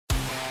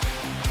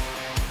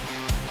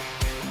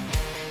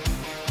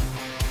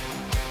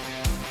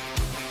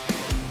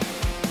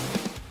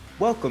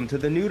Welcome to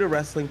the New to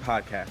Wrestling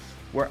podcast,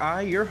 where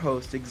I, your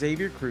host,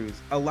 Xavier Cruz,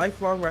 a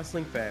lifelong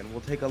wrestling fan,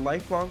 will take a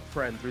lifelong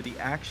friend through the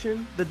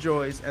action, the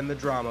joys, and the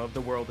drama of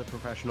the world of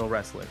professional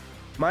wrestling.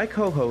 My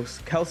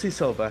co-host, Kelsey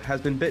Silva, has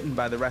been bitten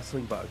by the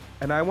wrestling bug,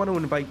 and I want to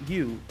invite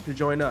you to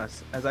join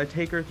us as I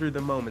take her through the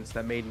moments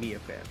that made me a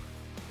fan.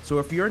 So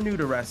if you're new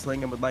to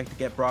wrestling and would like to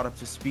get brought up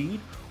to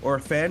speed, or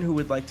a fan who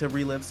would like to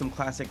relive some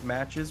classic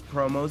matches,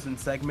 promos, and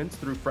segments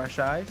through fresh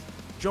eyes,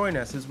 join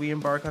us as we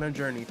embark on a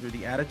journey through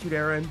the Attitude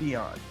Era and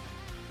beyond.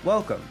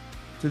 Welcome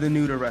to the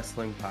New to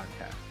Wrestling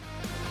podcast.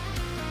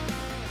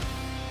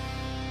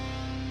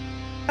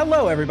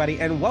 Hello,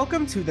 everybody, and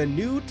welcome to the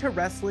New to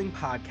Wrestling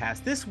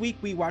podcast. This week,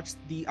 we watched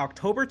the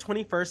October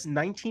 21st,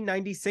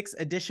 1996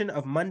 edition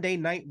of Monday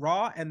Night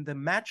Raw, and the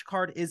match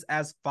card is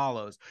as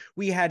follows.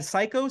 We had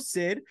Sycho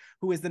Sid,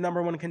 who is the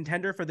number one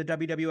contender for the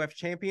WWF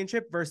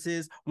Championship,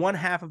 versus one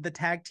half of the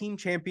tag team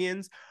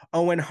champions,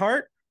 Owen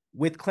Hart,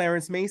 with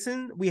Clarence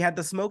Mason. We had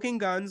the Smoking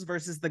Guns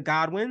versus the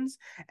Godwins,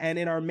 and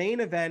in our main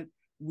event,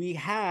 we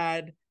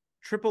had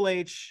Triple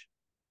H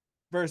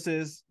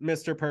versus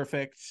Mr.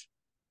 Perfect,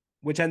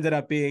 which ended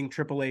up being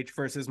Triple H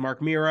versus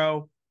Mark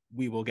Miro.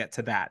 We will get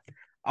to that.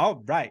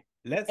 All right,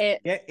 let's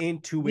get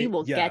into it. We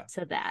will get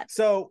to that.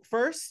 So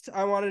first,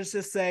 I wanted to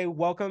just say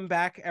welcome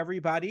back,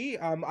 everybody.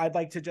 I'd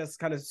like to just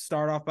kind of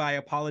start off by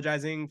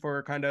apologizing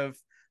for kind of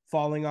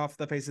falling off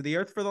the face of the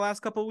earth for the last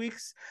couple of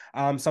weeks.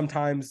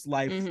 Sometimes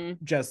life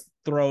just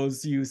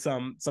throws you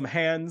some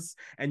hands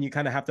and you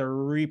kind of have to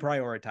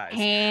reprioritize.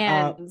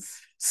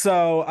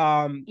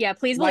 Yeah,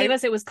 please believe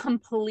us, it was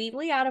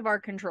completely out of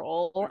our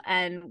control,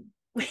 and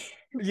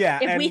yeah,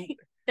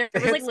 there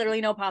was like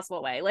literally no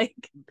possible way. Like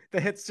the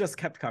hits just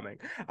kept coming.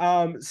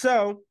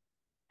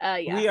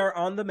 We are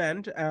on the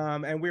mend,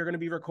 and we're going to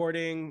be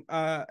recording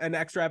an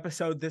extra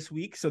episode this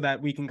week so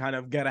that we can kind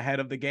of get ahead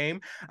of the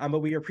game. But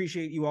we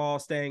appreciate you all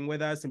staying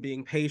with us and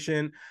being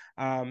patient.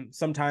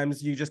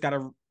 Sometimes you just got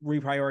to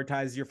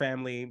reprioritize your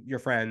family, your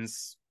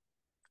friends,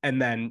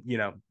 and then, you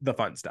know, the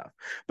fun stuff.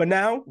 But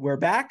now we're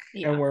back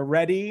and we're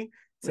ready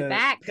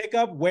to pick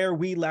up where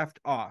we left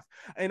off.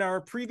 In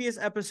our previous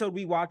episode,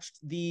 we watched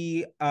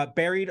the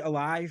Buried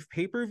Alive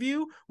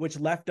pay-per-view, which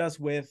left us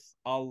with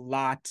a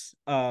lot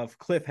of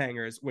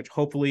cliffhangers, which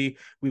hopefully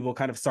we will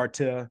kind of start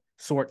to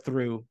sort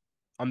through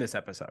on this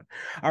episode.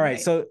 All right.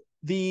 So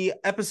the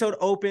episode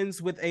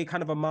opens with a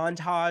kind of a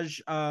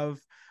montage of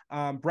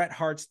Bret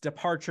Hart's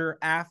departure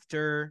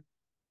after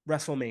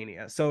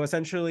WrestleMania. So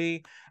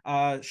essentially,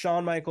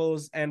 Shawn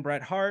Michaels and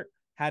Bret Hart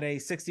had a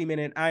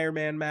 60-minute Iron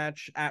Man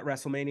match at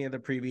WrestleMania the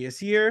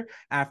previous year.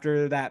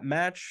 After that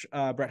match,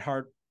 Bret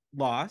Hart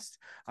lost,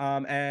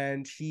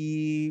 and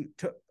he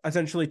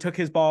essentially took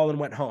his ball and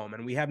went home.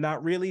 And we have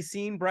not really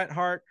seen Bret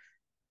Hart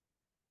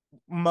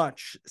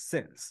much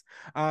since.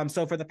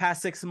 So for the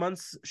past 6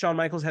 months, Shawn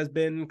Michaels has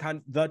been kind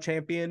of the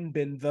champion,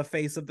 been the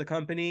face of the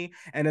company,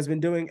 and has been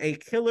doing a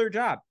killer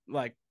job,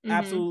 like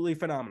absolutely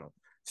phenomenal.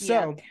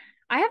 So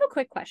I have a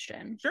quick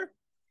question. Sure.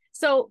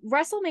 So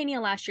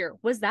WrestleMania last year,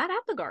 was that at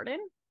the Garden?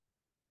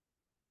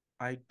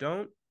 I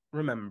don't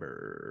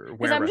remember.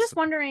 Because I'm just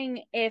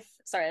wondering if,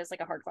 sorry, that's like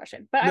a hard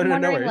question, but I'm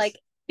wondering like,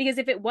 because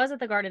if it was at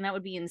the Garden, that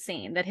would be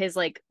insane that his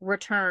like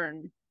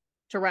return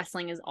to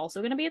wrestling is also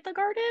going to be at the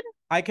Garden.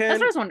 That's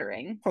what I was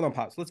wondering. Hold on,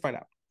 pause. Let's find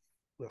out.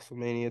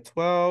 WrestleMania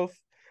 12.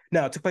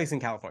 No, it took place in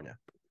California.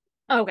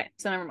 Oh, okay,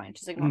 so never mind.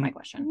 Just ignore my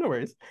question. No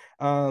worries.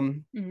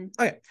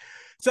 Okay.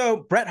 So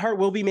Bret Hart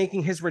will be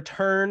making his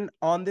return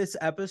on this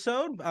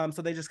episode.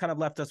 So they just kind of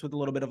left us with a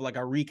little bit of like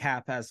a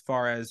recap as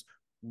far as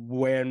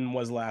when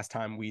was the last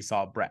time we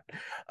saw Bret,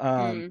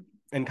 and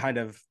kind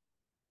of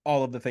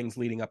all of the things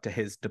leading up to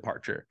his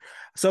departure.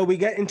 So we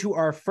get into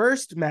our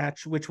first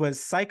match, which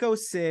was Sycho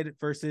Sid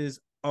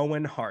versus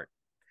Owen Hart.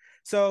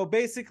 So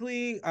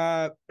basically,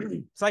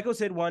 Sycho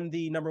Sid won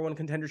the number one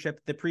contendership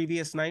the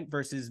previous night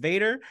versus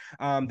Vader.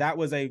 That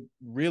was a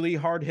really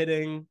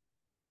hard-hitting,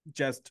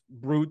 just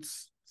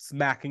brutes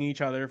smacking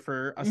each other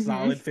for a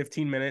solid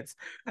 15 minutes.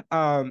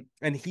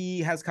 And he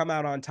has come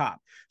out on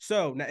top.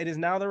 So it is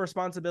now the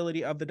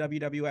responsibility of the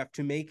WWF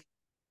to make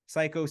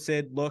Sycho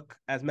Sid look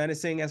as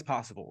menacing as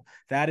possible.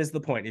 That is the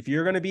point. If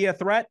you're going to be a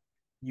threat,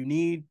 you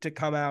need to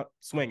come out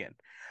swinging.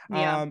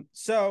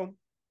 So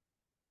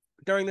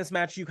during this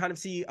match, you kind of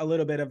see a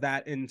little bit of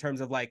that in terms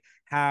of like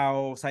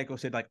how Sycho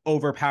Sid like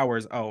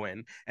overpowers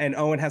Owen, and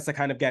Owen has to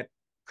kind of get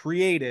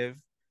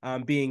creative,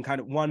 being kind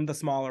of one, the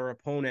smaller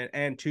opponent,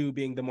 and two,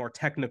 being the more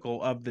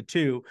technical of the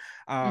two.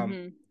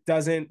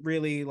 Doesn't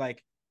really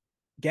like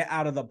get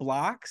out of the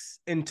blocks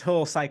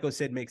until Sycho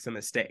Sid makes a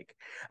mistake,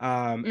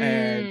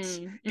 and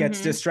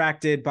gets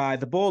distracted by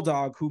the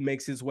Bulldog, who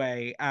makes his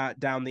way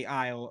down the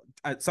aisle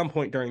at some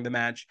point during the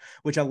match,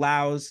 which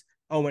allows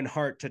Owen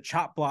Hart to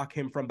chop block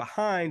him from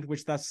behind,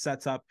 which thus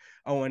sets up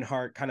Owen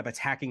Hart kind of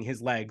attacking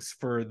his legs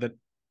for the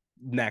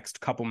next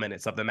couple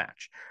minutes of the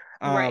match.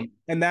 And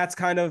that's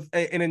kind of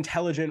an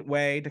intelligent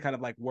way to kind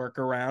of like work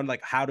around,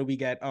 like, how do we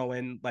get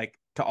Owen like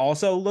to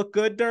also look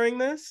good during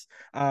this.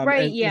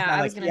 Right. And Yeah. that,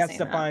 I was he going to has say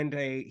to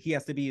that. he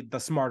has to be the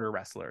smarter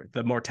wrestler,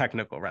 the more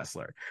technical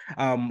wrestler.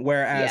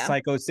 Whereas Yeah.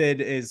 Sycho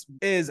Sid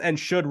is and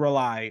should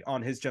rely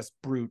on his just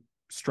brute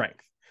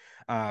strength.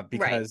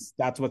 Because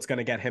that's what's going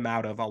to get him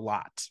out of a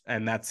lot.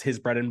 And that's his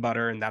bread and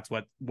butter. And that's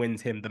what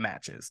wins him the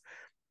matches.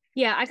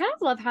 Yeah, I kind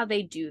of love how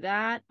they do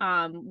that.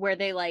 Where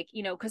they like,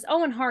 you know, because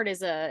Owen Hart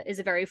is a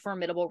very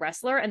formidable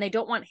wrestler, and they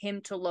don't want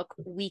him to look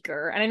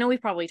weaker. And I know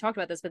we've probably talked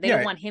about this, but they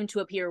don't want him to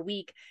appear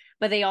weak,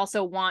 but they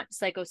also want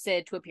Sycho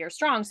Sid to appear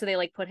strong. So they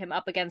like put him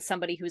up against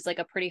somebody who's like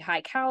a pretty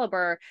high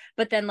caliber,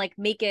 but then like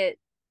make it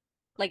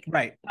like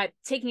by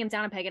taking him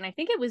down a peg. And I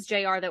think it was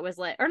JR that was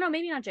like, or no,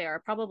 maybe not JR,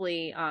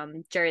 probably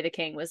Jerry the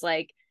King was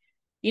like,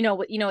 you know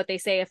what they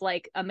say, if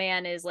like a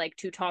man is like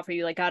too tall for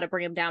you, like gotta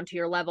bring him down to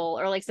your level,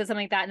 or like said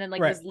something like that, and then like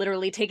was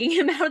literally taking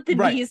him out at the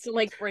knees to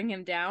like bring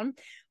him down.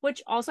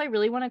 Which also I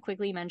really want to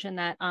quickly mention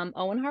that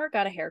Owen Hart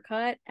got a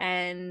haircut,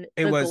 and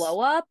the glow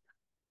up,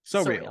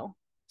 so real.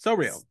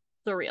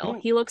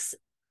 He looks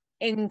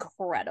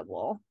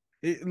incredible.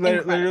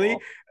 Literally,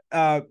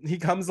 he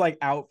comes like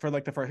out for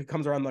like the first, he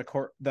comes around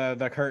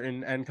the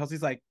curtain, and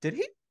Kelsey's like, did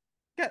he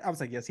get? I was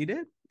like, yes, he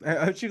did.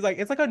 She was like,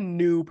 it's like a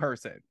new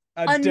person.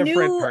 A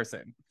different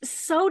person.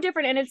 So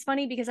different. And it's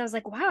funny because I was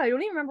like, wow, I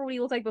don't even remember what he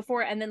looked like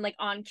before. And then like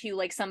on cue,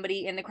 like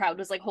somebody in the crowd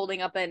was like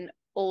holding up an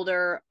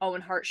older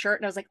Owen Hart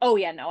shirt. And I was like, oh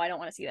yeah, no, I don't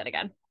want to see that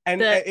again.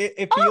 And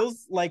it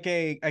feels like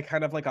a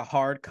kind of like a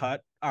hard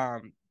cut.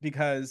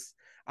 Because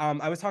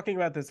I was talking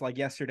about this like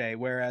yesterday,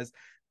 whereas,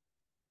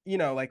 you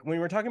know, like when we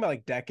were talking about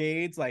like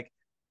decades, like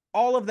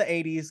all of the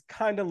 80s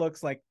kind of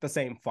looks like the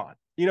same font.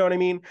 You know what I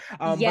mean?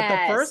 But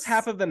the first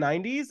half of the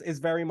 90s is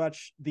very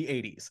much the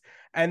 80s.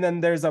 And then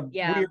there's a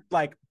weird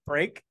like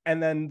break.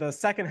 And then the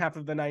second half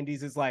of the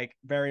 90s is like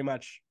very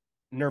much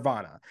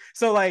Nirvana.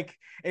 So like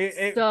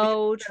it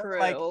so true.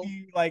 Like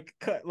he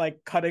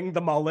like cutting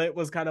the mullet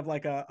was kind of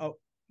like the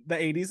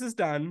 80s is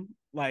done.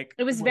 Like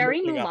it was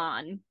very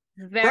Mulan.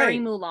 Very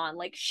Mulan,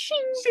 like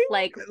shing,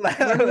 like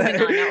we're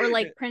moving on now, or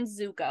like Prince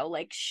Zuko,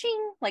 like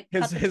shing, like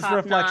his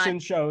reflection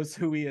shows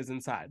who he is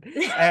inside.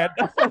 And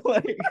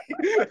like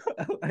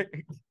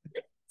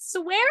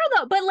swear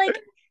though, but like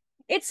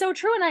it's so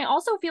true. And I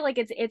also feel like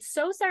it's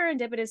so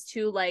serendipitous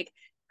too, like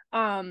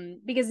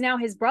because now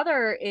his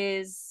brother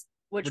is,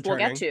 which we'll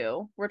get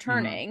to,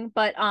 returning,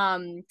 but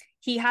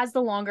he has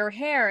the longer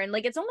hair, and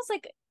like it's almost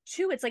like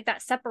too, it's like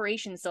that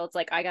separation. So it's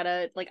like I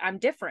gotta, like, I'm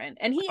different,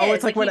 and he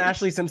it's like when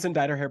Ashley Simpson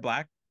dyed her hair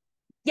black.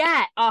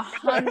 Yeah,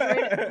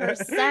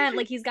 100%.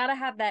 Like he's got to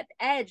have that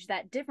edge,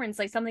 that difference,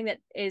 like something that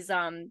is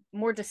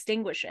more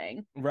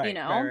distinguishing. Right. You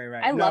know,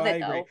 right. I love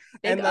it though.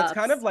 And that's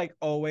kind of like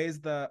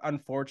always the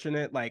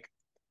unfortunate, like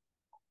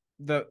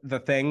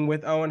the thing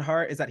with Owen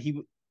Hart is that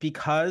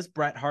because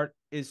Bret Hart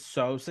is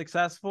so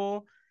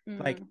successful,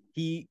 like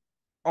he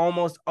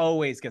almost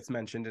always gets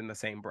mentioned in the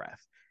same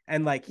breath,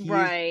 and like he's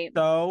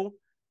so,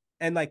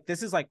 and like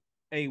this is like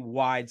a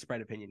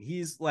widespread opinion.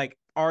 He's like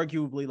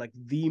arguably like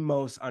the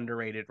most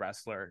underrated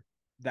wrestler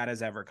that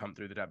has ever come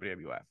through the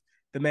WWF.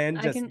 The man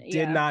just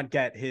did not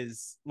get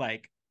his,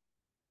 like,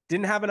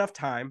 didn't have enough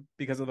time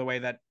because of the way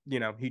that, you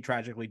know, he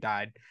tragically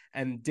died,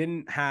 and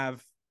didn't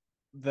have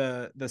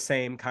the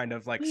same kind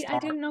of like I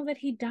didn't know that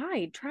he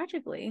died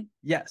tragically.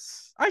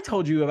 Yes, I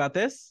told you about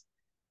this.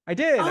 I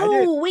did.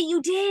 Wait,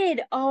 you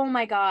did. Oh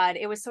my god,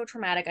 it was so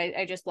traumatic.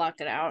 I just blocked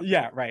it out.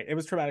 Yeah, right. It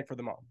was traumatic for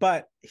them all.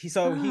 But he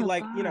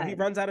like, you know, he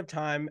runs out of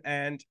time,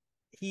 and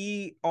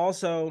he was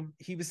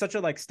such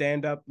a like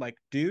stand-up like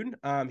dude.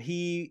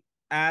 He,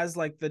 as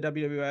like the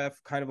WWF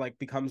kind of like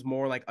becomes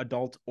more like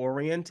adult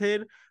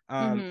oriented,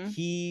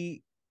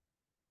 he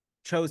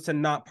chose to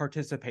not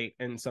participate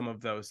in some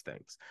of those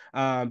things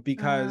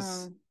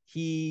because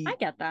I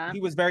get that. He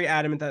was very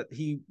adamant that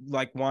he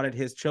like wanted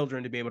his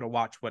children to be able to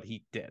watch what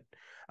he did.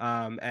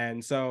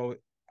 And so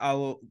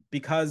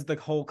because the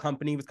whole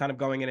company was kind of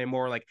going in a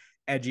more like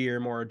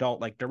edgier, more adult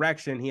like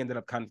direction, he ended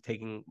up kind of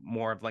taking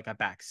more of like a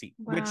back seat,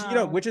 which, you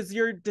know, which is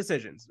your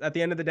decisions at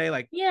the end of the day.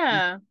 Like,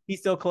 he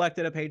still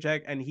collected a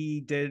paycheck, and he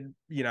did,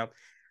 you know,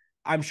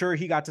 I'm sure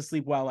he got to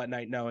sleep well at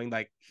night knowing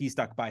like he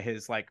stuck by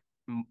his like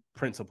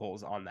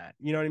principles on that.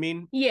 You know what I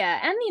mean? Yeah.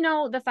 And you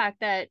know, the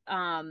fact that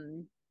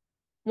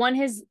one,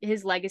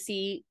 his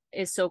legacy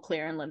is so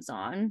clear and lives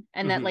on,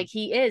 and that like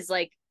he is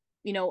like,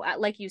 you know,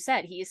 like you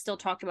said, he is still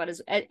talked about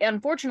as,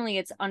 unfortunately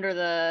it's under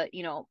the,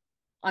 you know,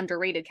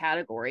 underrated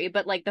category,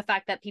 but like the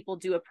fact that people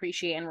do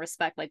appreciate and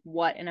respect like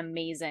what an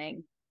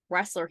amazing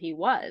wrestler he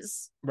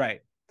was.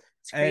 Right.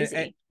 It's crazy.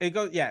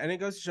 And it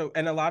goes to show,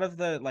 and a lot of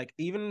the like,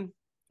 even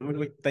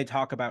when they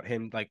talk about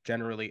him, like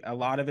generally a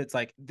lot of it's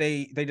like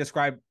they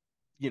describe,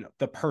 you know,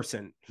 the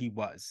person he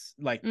was.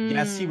 Like,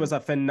 yes, he was a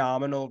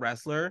phenomenal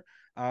wrestler,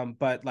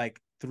 but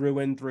like through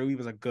and through he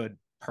was a good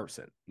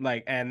person.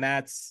 Like, and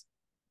that's,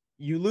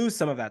 you lose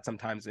some of that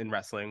sometimes in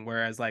wrestling,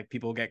 whereas like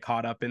people get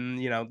caught up in,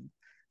 you know,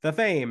 the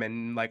fame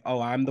and like,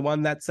 oh, I'm the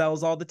one that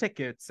sells all the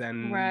tickets,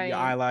 and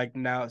I like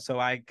now, so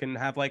I can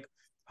have like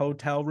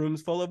hotel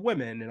rooms full of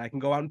women, and I can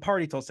go out and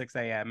party till 6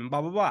 a.m. and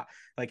blah blah blah.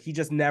 Like, he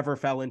just never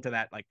fell into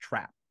that like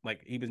trap.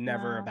 Like he was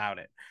never about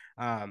it.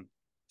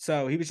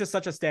 So he was just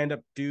such a stand-up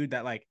dude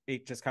that like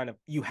it just kind of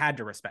you had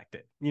to respect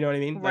it. You know what I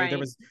mean? Right.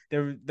 Like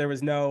there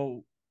was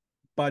no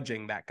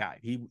budging that guy.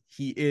 He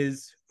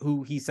is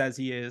who he says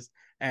he is,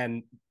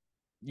 and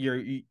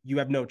you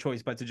have no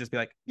choice but to just be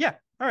like, yeah,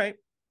 all right,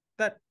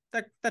 that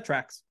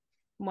tracks.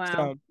 Wow.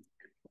 So,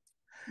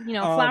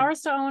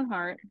 flowers to Owen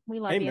Hart. We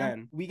love you.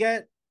 Amen. We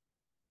get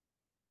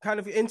kind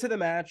of into the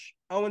match.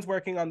 Owen's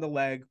working on the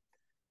leg.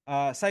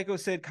 Sycho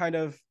Sid kind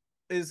of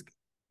is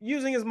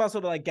using his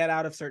muscle to like get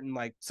out of certain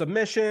like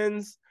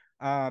submissions.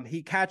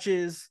 He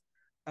catches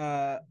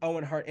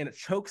Owen Hart in a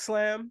choke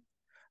slam,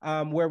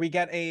 where we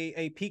get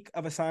a peek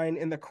of a sign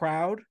in the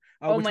crowd,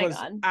 which was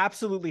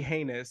absolutely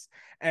heinous.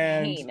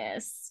 And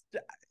heinous.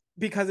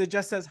 Because it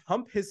just says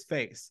hump his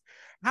face.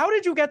 How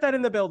did you get that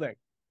in the building?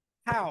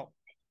 How?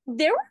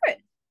 There were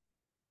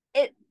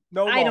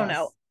no I don't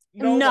know.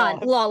 None.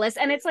 Lawless.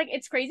 And it's like,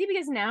 it's crazy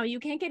because now you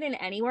can't get in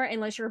anywhere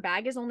unless your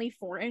bag is only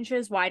 4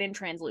 inches wide and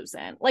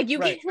translucent. Like you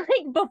can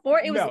like before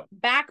it was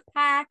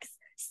backpacks,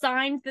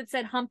 signs that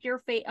said hump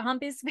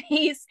his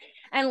face,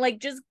 and like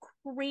just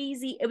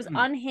crazy. It was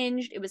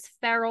unhinged. It was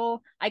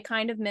feral. I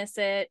kind of miss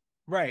it.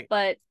 Right.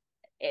 But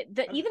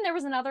even there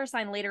was another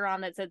sign later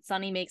on that said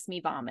Sonny makes me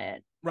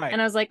vomit. Right.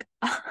 And I was like,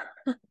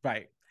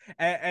 right.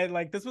 And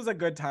like this was a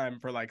good time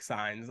for like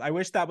signs. I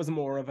wish that was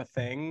more of a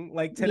thing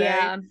like today.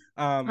 Yeah,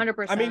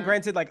 100%. I mean,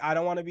 granted, like I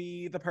don't want to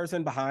be the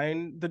person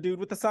behind the dude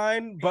with the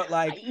sign, but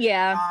like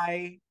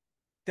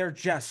they're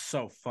just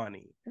so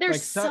funny. They're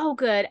like, so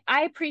good.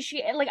 I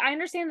appreciate it. Like I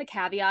understand the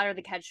caveat or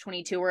the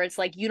catch-22 where it's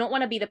like you don't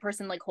want to be the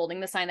person like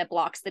holding the sign that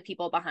blocks the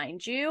people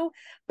behind you,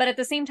 but at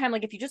the same time,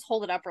 like if you just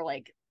hold it up for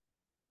like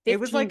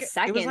 15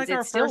 seconds, it was like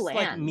our first lands.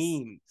 like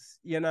memes,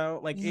 you know,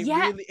 like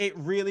it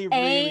really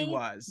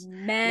was.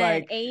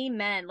 Like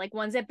amen. Like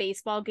ones at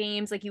baseball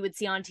games, like you would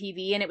see on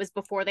TV, and it was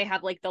before they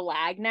have like the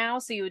lag now,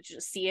 so you would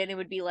just see it, and it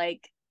would be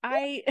like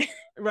I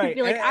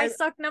be like I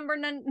suck number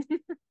none.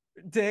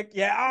 Dick,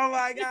 yeah. Oh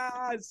my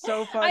god,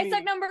 so funny. I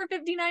suck number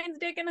 59's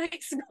dick in high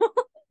school.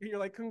 You're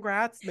like,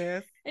 congrats,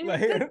 Smith. And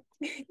like,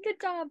 good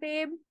job,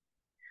 babe.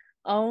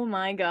 Oh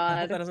my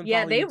god.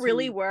 Yeah, they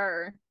really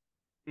were.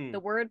 The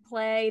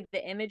wordplay,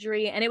 the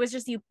imagery, and it was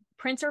just you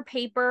printer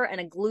paper and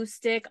a glue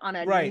stick on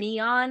a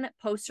neon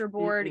poster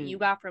board you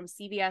got from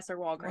CVS or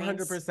Walgreens.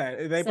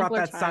 100%. They brought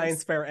that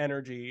science fair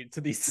energy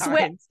to these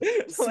signs.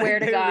 Swear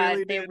to God,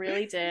 they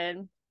really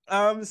did.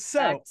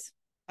 Sycho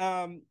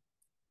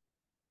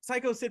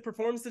Sid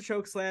performs the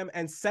choke slam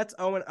and sets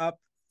Owen up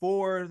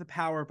for the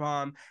power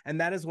bomb, and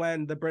that is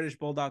when the British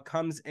Bulldog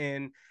comes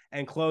in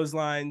and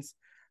clotheslines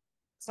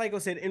Sycho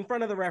Sid in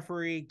front of the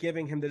referee,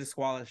 giving him the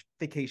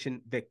disqualification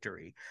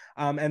victory.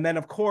 And then,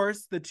 of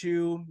course, the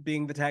two,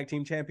 being the tag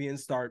team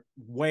champions, start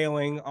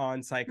wailing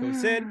on Sycho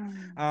Sid,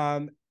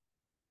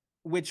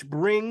 which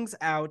brings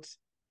out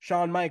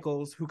Shawn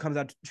Michaels, who comes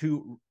out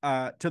to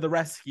the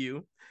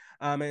rescue,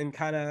 and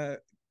kind of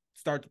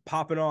starts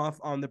popping off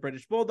on the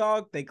British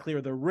Bulldog. They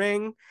clear the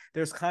ring.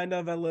 There's kind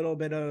of a little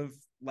bit of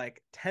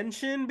like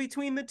tension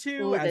between the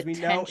two. As we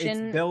know,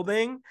 it's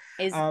building.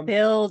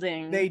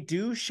 Building. They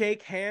do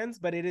shake hands,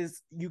 but it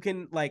is, you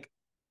can like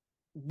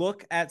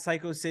look at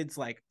Sycho Sid's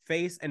like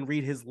face and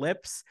read his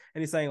lips,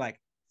 and he's saying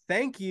like,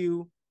 thank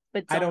you,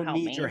 but I don't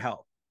need your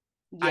help.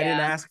 I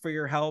didn't ask for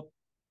your help.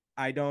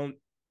 I don't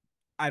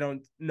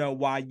know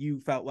why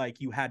you felt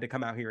like you had to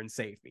come out here and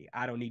save me.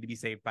 I don't need to be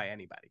saved by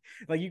anybody.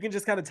 Like you can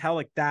just kind of tell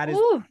like that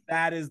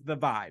is the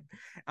vibe.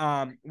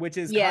 Which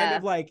is kind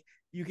of like,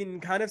 you can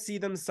kind of see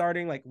them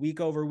starting like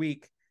week over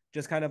week,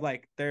 just kind of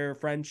like their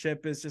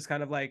friendship is just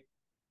kind of like,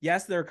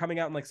 yes, they're coming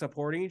out and like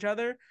supporting each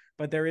other,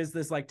 but there is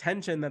this like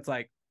tension that's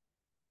like,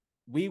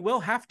 we will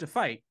have to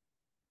fight,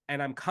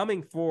 and I'm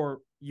coming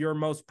for your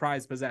most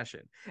prized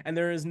possession. And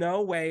there is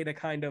no way to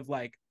kind of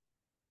like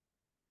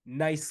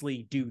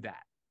nicely do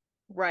that.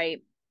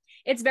 Right.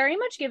 It's very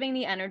much giving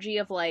the energy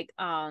of like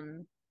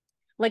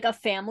a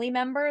family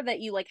member that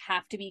you like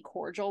have to be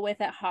cordial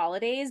with at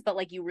holidays, but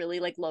like you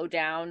really like low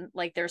down,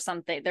 like there's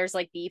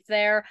like beef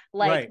there,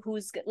 like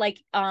who's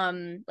like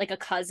a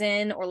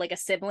cousin or like a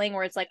sibling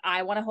where it's like,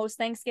 I want to host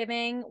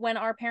Thanksgiving when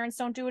our parents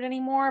don't do it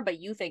anymore, but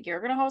you think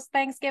you're gonna host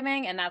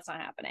Thanksgiving, and that's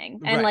not happening.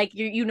 And like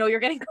you know you're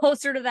getting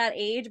closer to that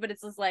age, but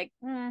it's just like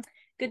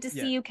good to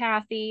see you,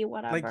 Kathy,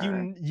 whatever. Like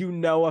you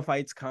know a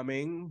fight's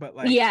coming, but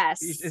like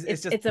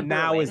it's just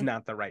now is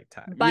not the right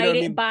time.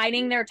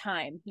 Biding their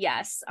time.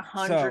 Yes,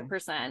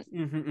 100%.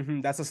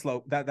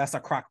 That's a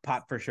crock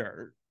pot for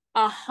sure.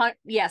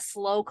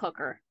 Slow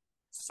cooker.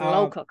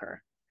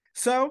 Cooker.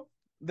 So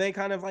they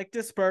kind of like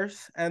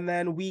disperse, and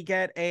then we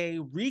get a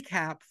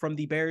recap from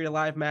the Buried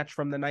Alive match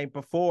from the night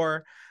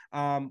before,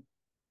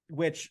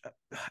 which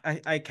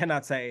I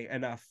cannot say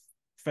enough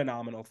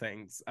phenomenal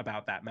things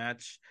about that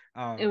match.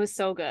 It was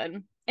so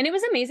good, and it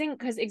was amazing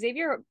because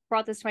Xavier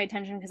brought this to my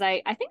attention because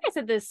I think I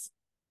said this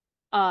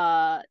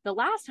the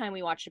last time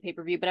we watched a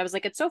pay-per-view, but I was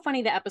like, it's so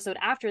funny the episode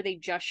after they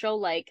just show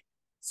like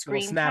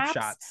screen caps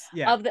snapshots,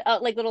 yeah, of the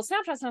like little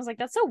snapshots, and I was like,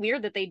 that's so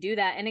weird that they do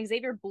that. And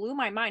Xavier blew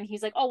my mind.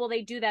 He's like, oh well,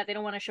 they do that, they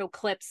don't want to show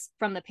clips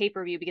from the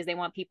pay-per-view because they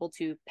want people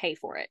to pay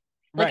for it,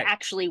 like right.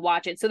 actually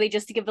watch it, so they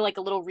just give like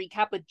a little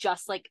recap with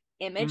just like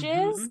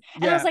images.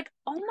 And I was Yeah, like,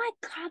 oh my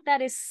god,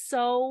 that is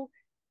so,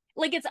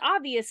 like, it's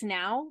obvious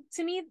now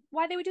to me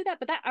why they would do that,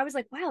 but that I was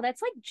like, wow,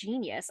 that's like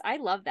genius. I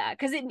love that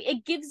because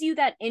it gives you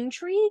that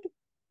intrigue,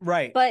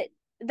 right, but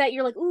that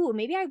you're like, ooh,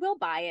 maybe I will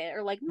buy it,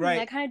 or like, I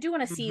right. kind of do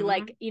want to see,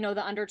 like,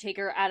 the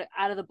Undertaker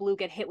out of the blue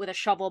get hit with a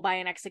shovel by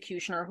an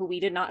executioner who we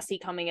did not see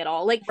coming at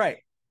all, like, Right,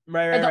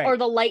 right, or right,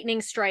 the right.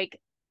 lightning strike,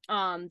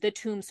 the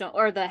tombstone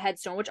or the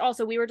headstone, which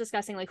also we were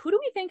discussing, like, who do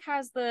we think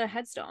has the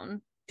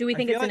headstone? Do we I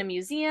think feel it's in like a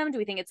museum? Do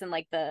we think it's in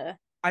like the?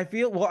 I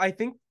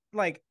think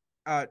like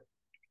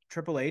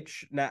Triple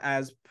H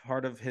as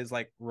part of his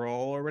like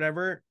role or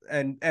whatever,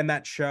 and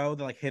that show,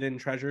 the like hidden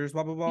treasures,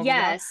 blah blah blah blah blah,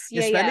 Yes,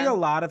 is yeah, spending yeah. a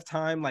lot of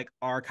time like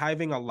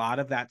archiving a lot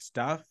of that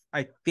stuff.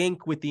 I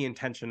think with the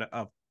intention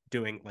of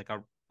doing like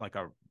a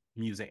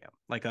museum,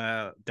 like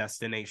a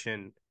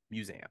destination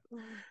museum.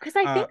 Because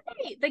I Uh,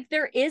 think like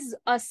there is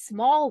a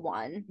small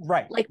one,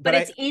 right, like, but but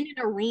it's in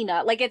an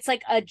arena, like it's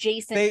like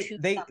adjacent to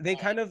they kind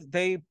something. of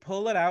they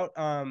pull it out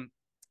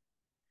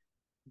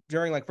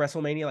during like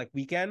WrestleMania like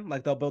weekend,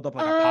 like they'll build up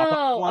like a pop up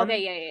Oh, okay, one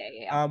yeah, yeah,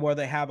 yeah, yeah. where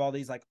they have all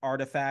these like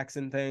artifacts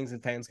and things,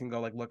 and fans can go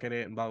like look at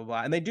it and blah blah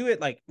blah. And they do it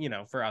like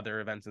for other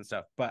events and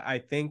stuff. But I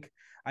think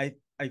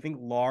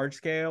large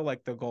scale,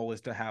 like the goal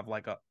is to have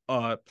like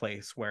a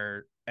place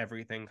where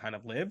everything kind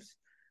of lives,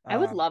 I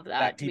would love that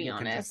that, to be people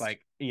can just honest.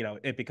 like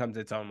it becomes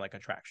its own like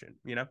attraction.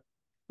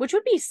 Which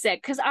would be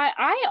sick, because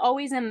I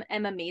always am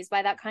amazed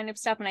by that kind of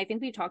stuff, and I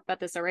think we talked about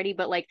this already,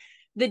 but like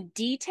the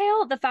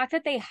detail, the fact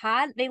that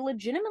they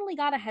legitimately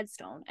got a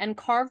headstone and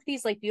carved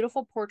these like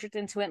beautiful portraits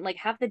into it, and like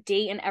have the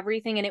date and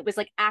everything, and it was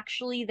like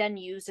actually then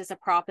used as a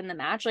prop in the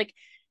match, like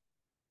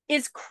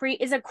is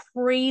a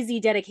crazy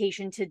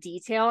dedication to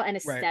detail and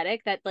Right,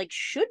 aesthetic that like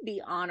should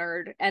be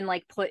honored and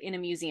like put in a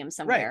museum right.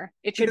 somewhere.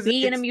 It should Because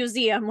be in a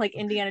museum like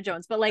Indiana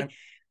Jones, but like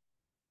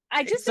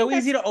I just it's so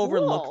think easy that's to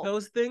overlook cool.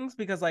 those things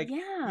because like if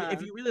Yeah.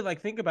 you really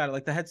like think about it,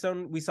 like the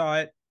headstone, we saw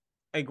it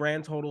a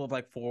grand total of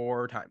like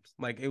 4 times.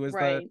 Like it was the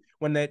Right.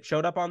 when it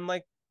showed up on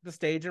like the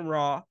stage in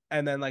Raw,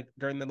 and then like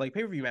during the like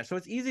pay-per-view match. So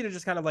it's easy to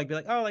just kind of like be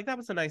like, oh, like that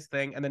was a nice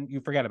thing, and then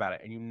you forget about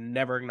it and you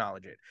never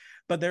acknowledge it.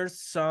 But there's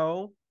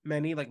so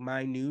many like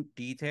minute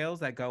details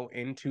that go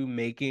into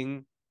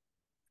making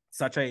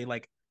such a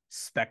like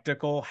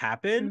spectacle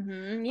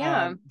happen,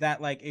 Yeah. that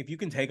like if you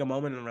can take a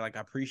moment and like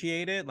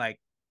appreciate it, like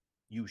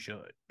you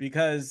should,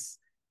 because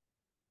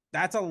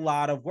that's a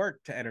lot of work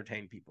to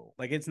entertain people.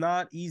 Like it's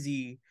not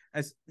easy,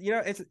 as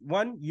it's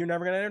one, you're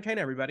never going to entertain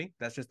everybody.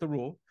 That's just the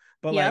rule.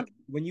 But Yep. like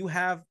when you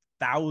have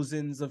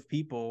thousands of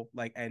people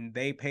like and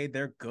they paid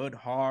their good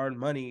hard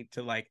money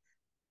to like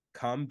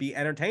come be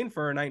entertained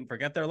for a night and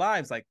forget their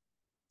lives, like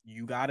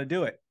you got to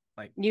do it.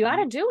 Like You got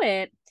to do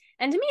it.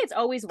 And to me it's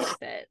always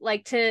worth it.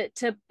 Like to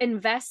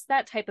invest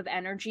that type of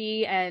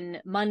energy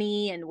and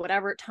money and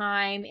whatever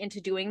time into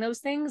doing those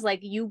things,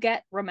 like you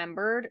get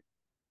remembered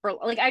for,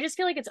 like, I just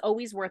feel like it's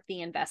always worth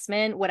the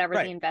investment, whatever the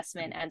right.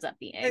 investment ends up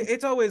being.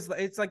 It's always,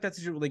 it's like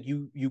that's like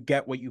you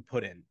get what you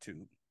put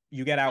into,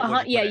 you get out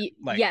what you Yeah, put in,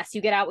 like. yes,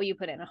 you get out what you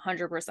put in.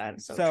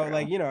 100%. So So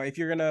like true. if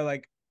you're gonna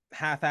like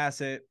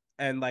half-ass it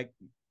and like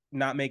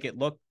not make it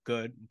look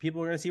good,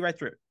 people are gonna see right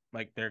through it.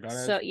 Like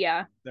So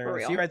yeah, they're for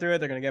gonna see real. right through it.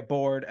 They're gonna get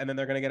bored, and then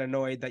they're gonna get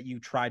annoyed that you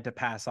tried to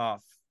pass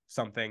off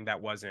something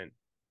that wasn't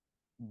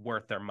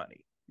worth their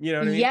money. You know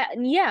what I mean? Yeah,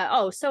 yeah.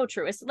 Oh, so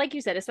true. It's like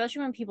you said,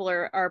 especially when people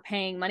are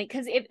paying money,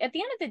 because if at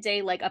the end of the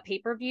day, like a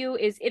pay-per-view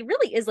it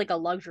really is like a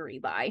luxury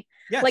buy.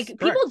 Yes, Like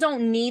people correct.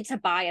 don't need to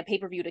buy a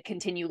pay-per-view to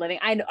continue living.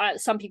 I know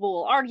some people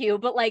will argue,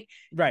 but like,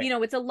 Right,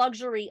 it's a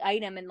luxury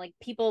item, and like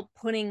people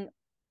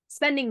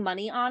spending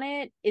money on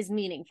it is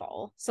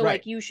meaningful. So right,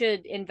 like you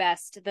should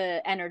invest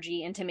the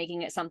energy into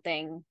making it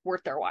something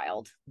worth their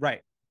while,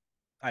 right.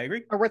 I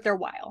agree. or worth their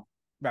while.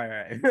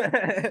 Right,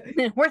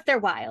 right. Worth their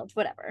while,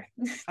 whatever.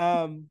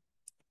 um,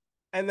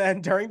 and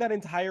then during that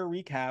entire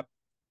recap,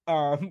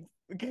 um,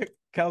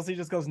 Kelsey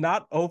just goes,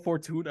 not "Oh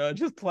Fortuna,"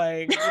 just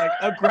playing like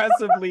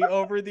aggressively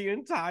over the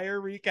entire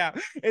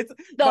recap. It's,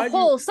 The mind you,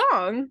 whole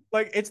song.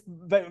 like it's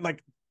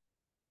like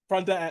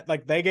front to end,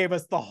 like they gave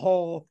us the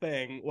whole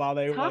thing while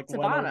they Top like to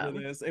went over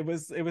bottom. this. It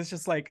was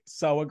just like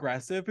so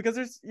aggressive because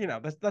there's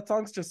that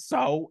song's just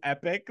so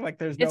epic. Like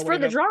there's no It's for way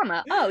the to.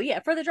 drama. Oh yeah,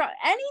 for the drama.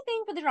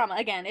 Anything for the drama.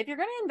 Again, if you're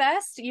gonna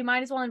invest, you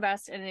might as well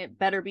invest, and it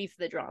better be for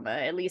the drama,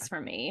 at least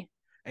for me.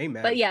 But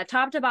Amen. yeah,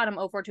 top to bottom,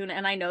 Oh Fortuna,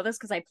 and I know this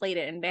because I played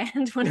it in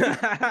band when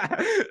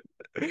I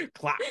was.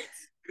 Claps.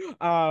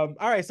 All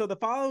right, so the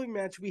following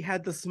match we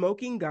had the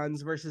Smoking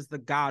Guns versus the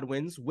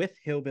Godwins with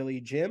Hillbilly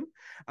Jim.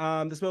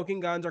 The Smoking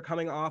Guns are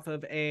coming off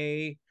of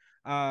a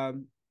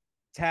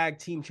tag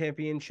team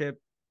championship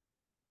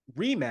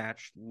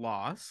rematch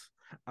loss,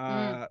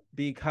 Mm,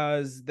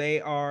 because they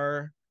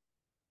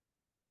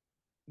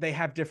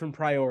have different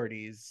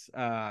priorities.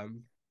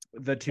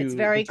 The it's two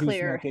very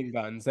clear. Smoking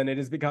Guns, and it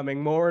is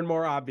becoming more and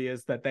more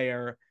obvious that they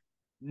are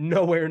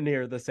nowhere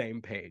near the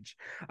same page.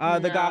 The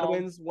No.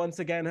 Godwins once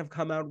again have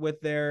come out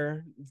with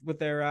their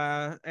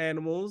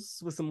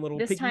animals, with some little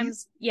This time,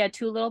 piggies. yeah,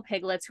 two little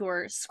piglets who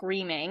are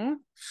screaming,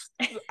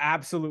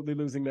 Absolutely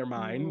losing their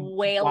mind.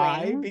 Why?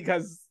 wailing.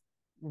 Because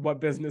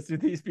what business do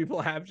these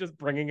people have just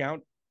bringing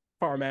out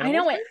farm I animals?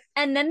 know it.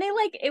 And then they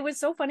like, it was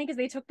so funny because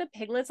they took the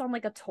piglets on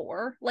like a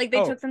tour. Like they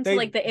Oh, took them to they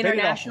like the did a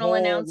international whole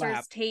announcers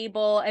lap.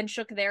 table and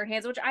shook their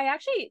hands, which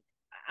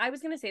I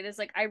was going to say this,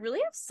 like, I really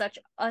have such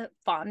a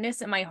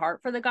fondness in my heart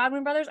for the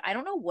Godwin brothers. I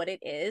don't know what it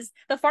is.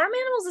 The farm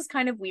animals is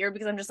kind of weird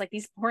because I'm just like,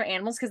 these poor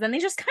animals, because then they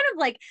just kind of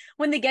like,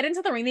 when they get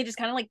into the ring, they just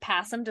kind of like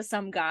pass them to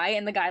some guy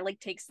and the guy like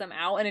takes them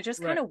out. And it's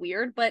just kind of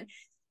weird. But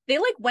they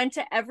like went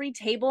to every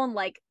table and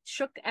like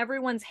shook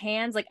everyone's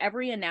hands, like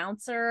every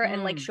announcer,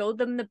 and like showed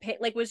them the pig,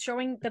 like was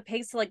showing the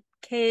pigs to like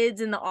kids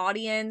in the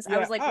audience. I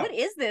was like, what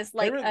is this?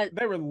 Like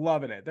they were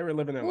loving it. They were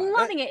living their life.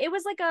 Loving it. It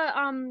was like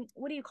a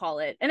what do you call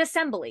it? An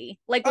assembly.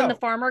 Like when the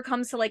farmer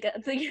comes to like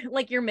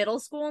like your middle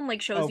school and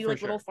like shows you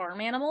like little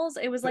farm animals.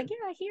 It was like,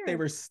 yeah, here. They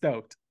were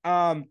stoked.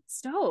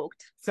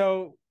 Stoked.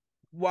 So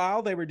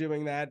while they were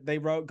doing that, they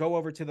go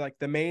over to like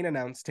the main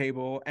announce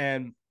table,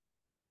 and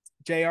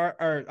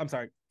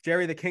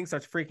Jerry the King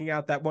starts freaking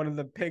out that one of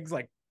the pigs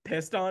like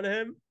pissed on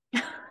him.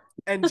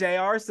 And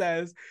JR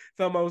says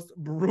the most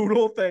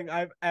brutal thing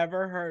I've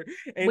ever heard.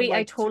 Wait, like,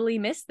 I totally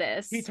missed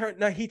this. He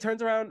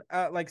turns around,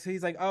 so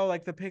he's like, oh,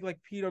 like the pig like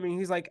peed on me.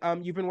 He's like,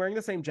 you've been wearing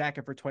the same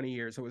jacket for 20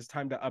 years, so it was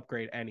time to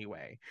upgrade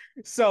anyway.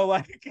 So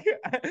like,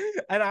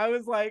 and I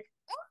was like,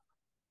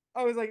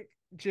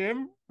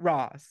 Jim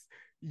Ross,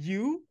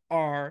 you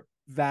are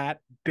that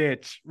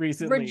bitch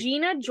recently.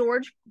 Regina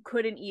George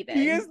couldn't even.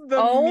 He is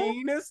the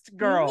meanest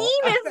girl.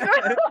 Meanest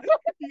girl.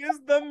 He is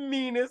the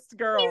meanest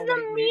girl. He's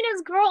the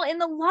meanest girl in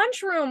the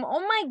lunchroom. Oh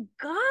my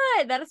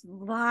God. That is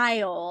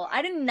vile.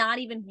 I did not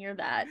even hear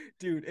that.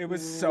 Dude, it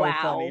was so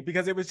funny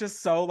because it was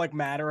just so like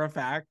matter of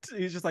fact.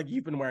 He's just like,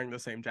 you've been wearing the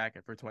same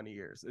jacket for 20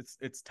 years.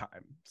 It's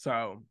time.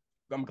 So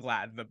I'm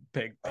glad the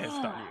pig pissed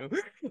on you.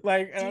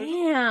 Like,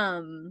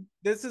 damn.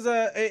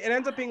 It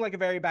ends up being like a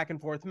very back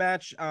and forth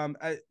match.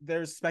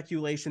 There's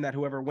speculation that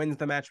whoever wins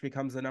the match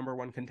becomes the number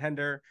one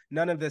contender.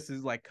 None of this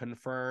is like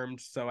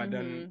confirmed, so I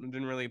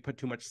didn't really put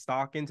too much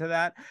stock into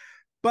that.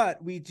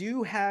 But we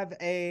do have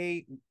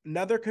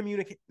another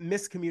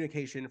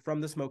miscommunication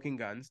from the Smoking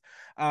Guns.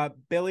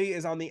 Billy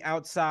is on the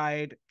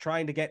outside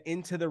trying to get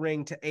into the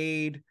ring to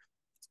aid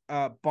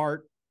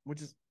Bart,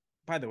 which is,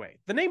 by the way,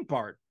 the name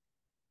Bart.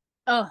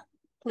 Oh,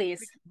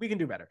 please. We can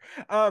do better.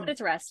 Put it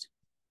to rest.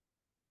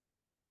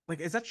 Like,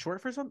 is that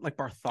short for something? Like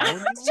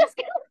Bartholomew? It's just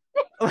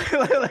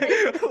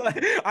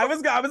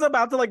I was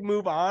about to like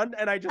move on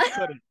and I just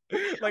couldn't.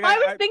 Like I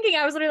was thinking,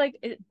 I was literally like,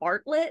 is it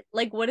Bartlett?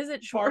 Like, what is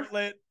it short?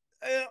 Bartlett.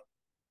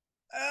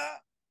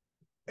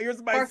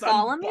 Here's my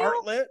son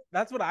Bartlett.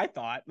 That's what I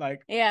thought.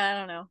 Like, yeah, I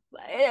don't know.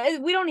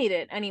 We don't need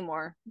it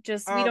anymore.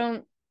 Just we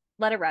don't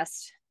let it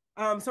rest.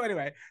 So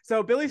anyway,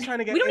 so Billy's trying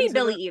to get. We don't need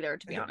Billy either,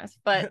 to be honest.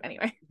 But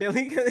anyway,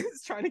 Billy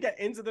is trying to get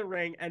into the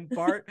ring, and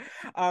Bart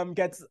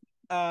gets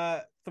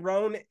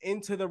thrown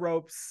into the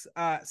ropes,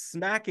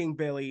 smacking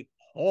Billy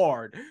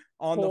hard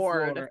on the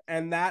floor,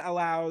 and that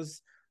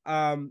allows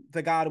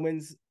the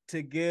Godwins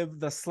to give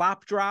the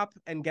slap drop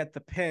and get the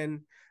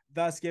pin,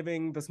 thus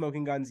giving the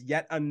Smoking Guns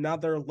yet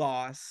another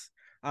loss.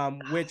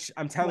 Which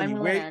I'm telling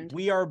you,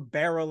 we are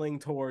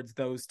barreling towards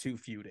those two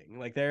feuding.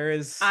 Like there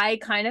is, I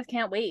kind of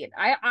can't wait.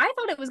 I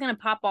thought it was gonna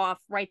pop off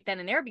right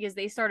then and there because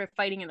they started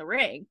fighting in the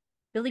ring.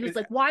 Billy was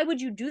like, "Why would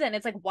you do that?" And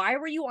it's like, "Why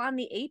were you on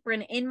the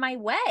apron in my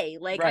way?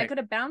 Like I could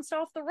have bounced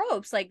off the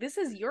ropes. Like this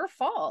is your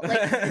fault."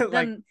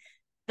 Like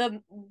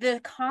the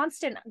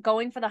constant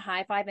going for the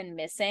high five and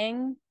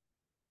missing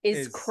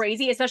is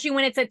crazy, especially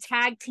when it's a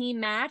tag team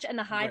match and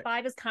the high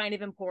five is kind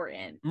of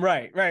important.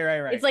 Right.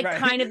 It's like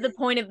kind of the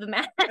point of the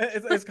match.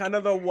 It's kind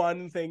of the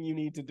one thing you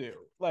need to do.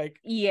 Like,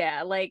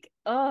 yeah, like,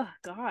 oh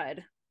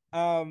God.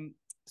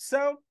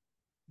 So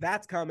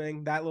that's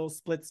coming. That little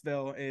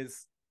Splitsville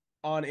is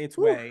on its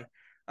way.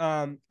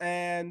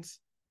 And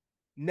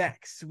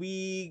next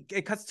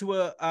it cuts to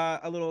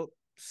a little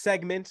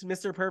segment.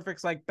 Mr.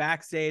 Perfect's like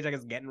backstage, I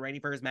guess getting ready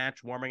for his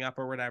match, warming up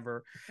or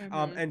whatever.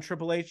 And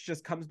Triple H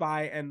just comes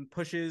by and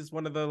pushes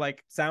one of the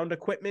like sound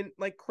equipment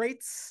like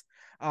crates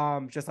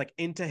just like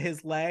into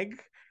his leg,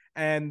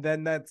 and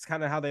then that's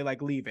kind of how they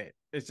like leave it.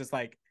 It's just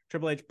like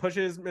Triple H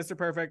pushes Mr.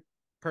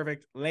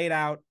 Perfect laid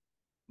out,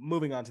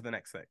 moving on to the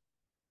next thing.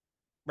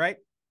 Right?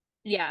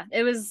 Yeah,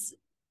 it was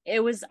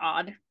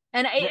odd.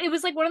 And it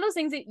was like one of those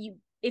things that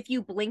if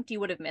you blinked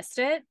you would have missed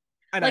it.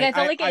 And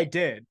like I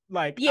did.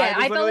 Like, yeah,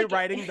 I was literally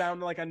writing down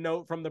like a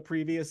note from the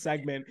previous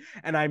segment,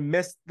 and I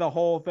missed the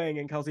whole thing,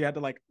 and Kelsey had to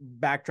like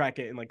backtrack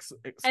it and like.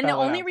 And the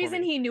only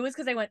reason he knew is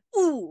because I went,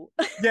 ooh.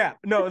 Yeah,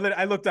 no,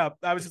 I looked up.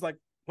 I was just like,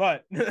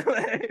 what?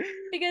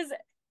 Because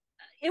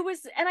it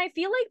was, and I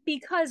feel like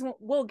because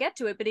we'll get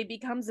to it, but it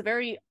becomes a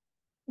very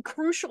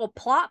crucial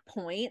plot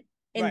point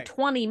in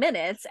 20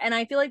 minutes, and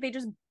I feel like they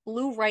just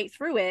blew right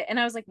through it. And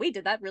I was like, wait,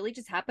 did that really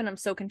just happen? I'm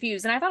so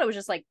confused. And I thought it was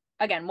just like,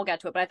 again, we'll get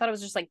to it, but I thought it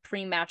was just like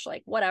pre-match,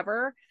 like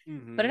whatever.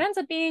 But it ends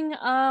up being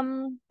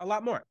a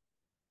lot more.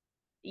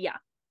 Yeah.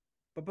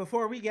 But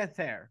before we get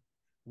there,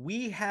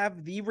 we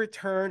have the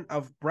return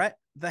of Bret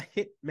the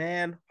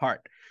Hitman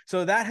Hart.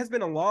 So that has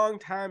been a long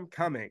time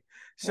coming.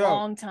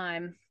 Long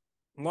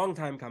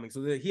time coming.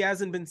 So he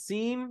hasn't been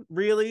seen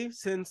really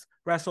since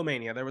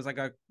WrestleMania. There was like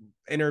a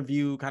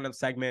interview kind of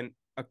segment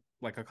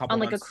like a couple on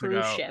like a months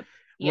cruise ago. ship.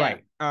 Yeah.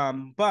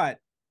 Right. But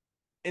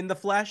in the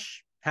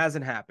flesh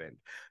hasn't happened.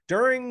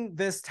 During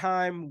this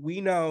time,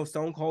 we know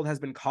Stone Cold has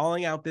been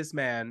calling out this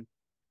man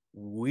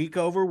week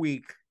over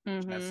week,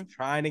 just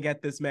trying to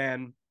get this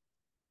man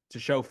to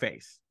show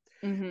face.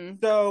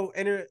 So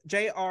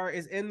JR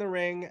is in the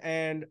ring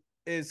and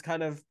is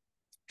kind of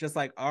just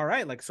like, all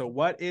right, like, so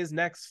what is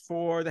next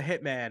for the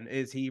Hitman?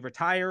 Is he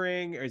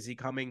retiring? Is he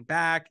coming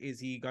back? Is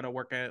he gonna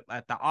work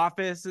at the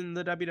office in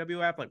the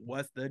WWF? Like,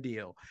 what's the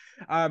deal?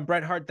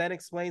 Bret Hart then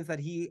explains that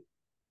he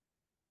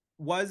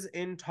was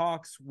in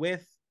talks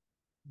with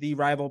the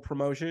rival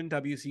promotion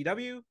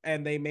WCW,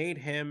 and they made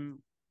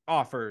him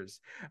offers,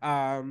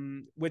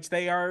 which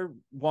they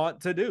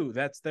want to do.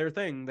 That's their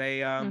thing. They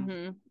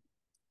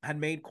had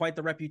made quite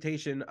the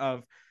reputation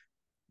of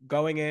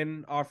going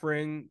in,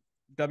 offering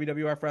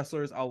WWF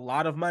wrestlers a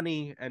lot of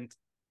money and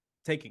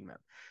taking them.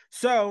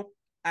 So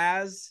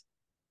as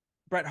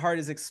Bret Hart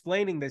is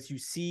explaining this, you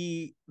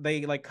see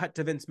they like cut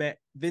to Vince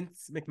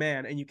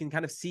McMahon, and you can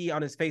kind of see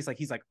on his face, like,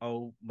 he's like,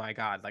 oh my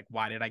God, like,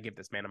 why did I give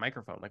this man a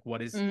microphone? Like,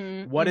 what is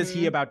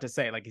he about to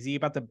say? Like, is he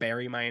about to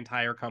bury my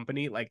entire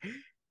company, like,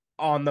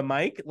 on the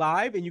mic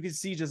live? And you can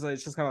see just,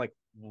 it's just kind of like,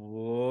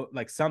 whoa,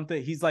 like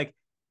something, he's like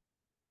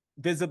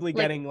visibly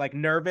getting like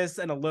nervous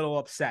and a little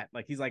upset.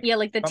 Like, he's like, yeah,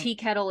 like the tea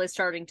kettle is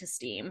starting to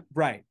steam.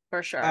 Right.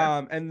 For sure.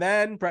 And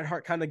then Bret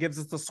Hart kind of gives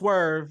us the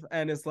swerve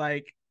and is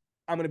like,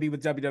 I'm going to be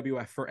with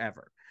WWF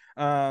forever.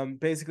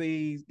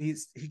 Basically,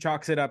 he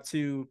chalks it up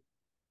to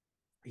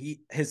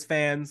his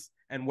fans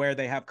and where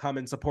they have come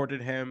and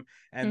supported him,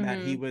 and that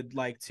he would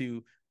like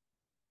to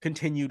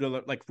continue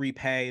to like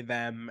repay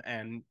them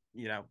and,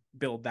 you know,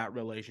 build that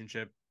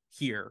relationship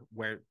here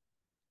where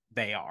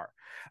they are.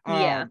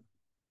 Yeah.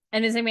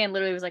 And his man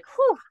literally was like,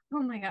 whew,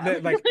 oh my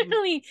God. Like,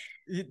 literally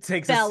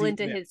fell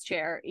into his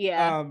chair.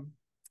 Yeah.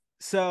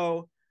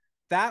 So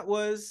that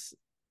was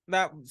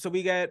that. So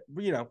we get,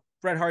 you know,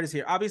 Bret Hart is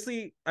here.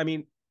 Obviously, I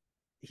mean,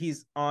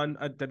 he's on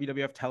a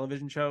WWF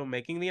television show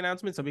making the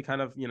announcement, so we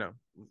kind of, you know,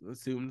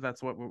 assumed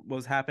that's what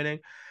was happening.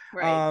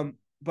 Right.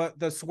 But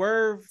the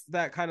swerve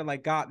that kind of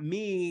like got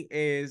me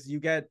is you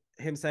get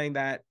him saying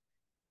that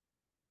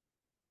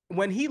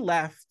when he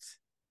left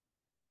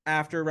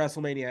after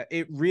WrestleMania,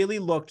 it really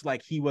looked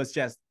like he was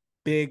just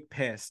big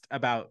pissed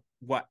about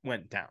what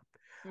went down.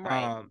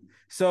 Right.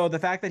 So the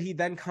fact that he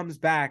then comes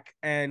back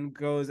and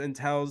goes and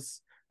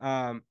tells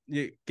the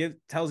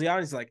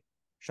audience, like,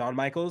 Shawn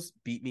Michaels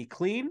beat me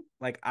clean.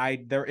 Like,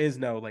 there is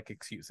no like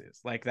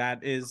excuses. Like,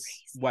 that is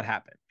what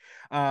happened.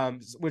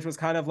 Which was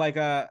kind of like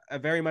a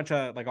very much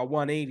a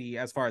 180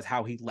 as far as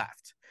how he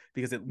left,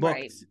 because it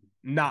looked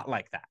not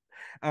like that.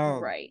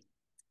 Right.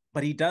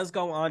 But he does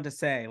go on to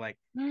say, like,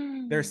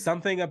 there's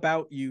something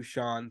about you,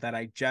 Shawn,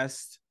 that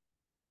just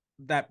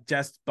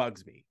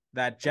bugs me.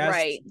 That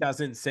just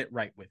doesn't sit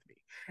right with me.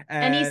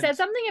 And he said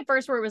something at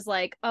first where it was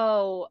like,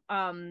 oh,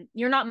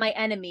 you're not my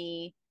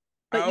enemy,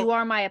 but you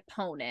are my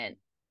opponent.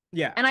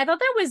 Yeah. And I thought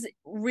that was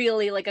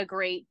really like a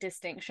great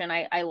distinction.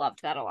 I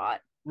loved that a lot.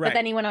 Right. But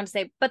then he went on to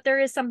say, but there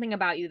is something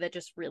about you that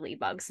just really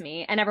bugs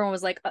me. And everyone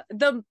was like,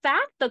 the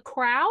fact the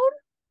crowd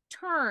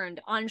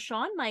turned on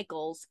Shawn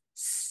Michaels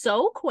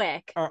so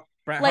quick.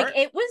 Bret like Hart?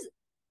 It was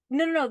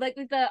no, like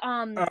the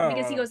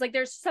because he goes like,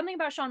 there's something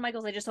about Shawn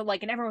Michaels I just don't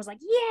like, and everyone was like,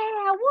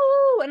 yeah,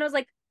 woo. And I was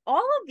like,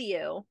 all of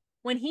you,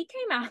 when he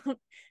came out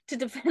to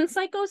defend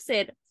Psycho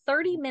Sid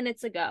 30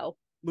 minutes ago,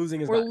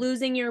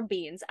 losing your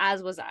beans,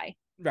 as was I.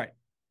 Right.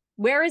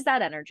 Where is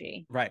that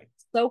energy? Right.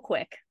 So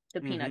quick, the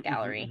peanut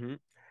gallery.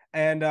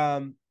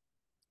 And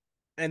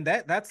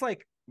that's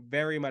like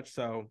very much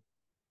so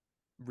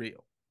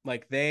real.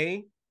 Like,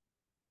 they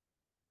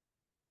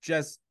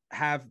just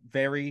have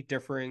very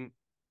differing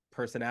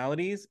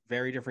personalities,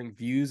 very different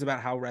views about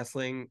how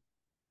wrestling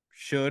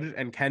should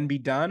and can be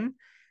done.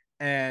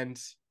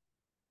 And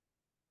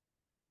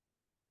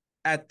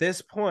at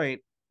this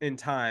point in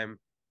time,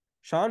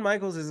 Shawn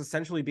Michaels is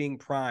essentially being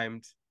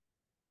primed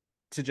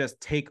to just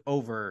take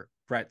over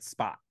Bret's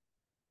spot.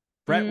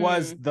 Bret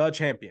was the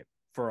champion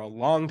for a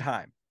long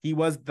time. He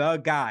was the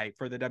guy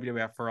for the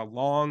WWF for a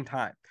long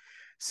time.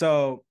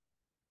 So,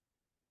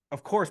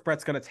 of course,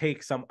 Bret's going to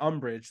take some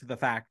umbrage to the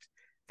fact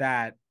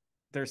that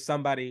there's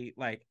somebody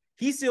like,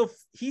 he still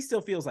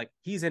feels like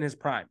he's in his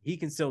prime. He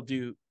can still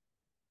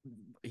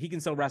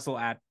wrestle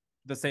at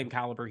the same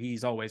caliber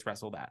he's always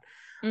wrestled at.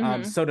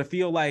 So to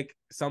feel like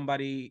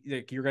somebody,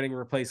 like, you're getting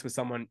replaced with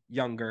someone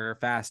younger,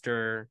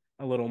 faster,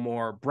 a little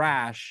more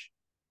brash,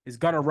 is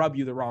going to rub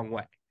you the wrong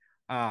way.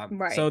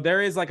 So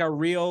there is like a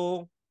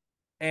real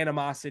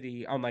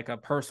animosity on like a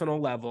personal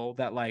level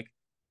that, like,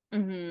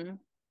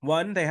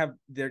 one, they have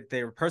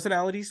their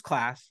personalities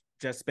clash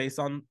just based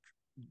on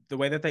the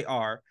way that they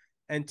are,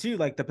 and two,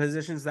 like the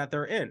positions that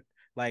they're in.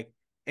 Like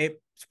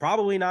it's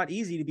probably not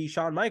easy to be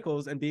Shawn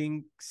Michaels and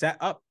being set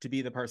up to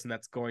be the person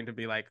that's going to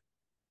be like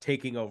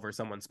taking over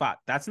someone's spot.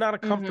 That's not a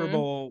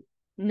comfortable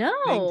thing to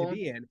No.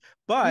 be in.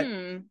 But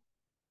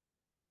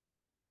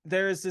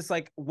there's this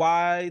like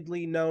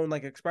widely known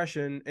like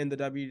expression in the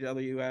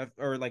WWF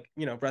or like,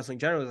 you know, wrestling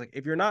generally, like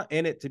if you're not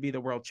in it to be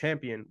the world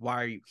champion,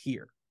 why are you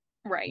here?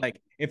 Right.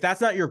 Like if that's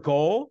not your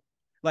goal,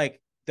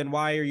 like then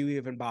why are you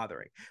even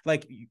bothering?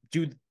 Like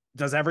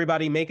does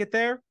everybody make it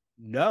there?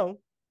 No.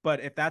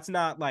 But if that's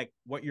not like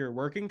what you're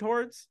working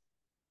towards,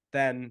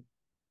 then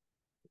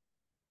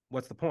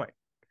what's the point?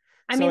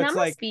 I So mean, it's that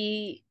must like,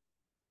 be,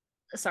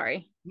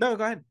 sorry. no,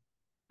 go ahead.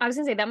 I was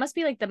gonna say that must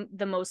be like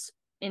the most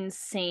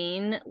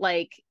insane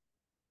like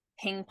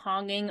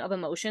ping-ponging of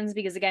emotions,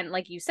 because again,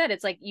 like you said,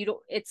 it's like you don't,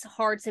 it's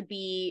hard to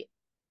be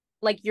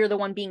like you're the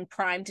one being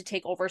primed to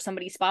take over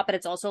somebody's spot, but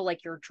it's also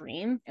like your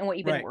dream and what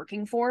you've been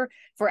working for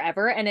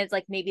forever. And it's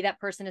like maybe that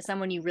person is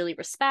someone you really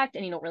respect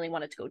and you don't really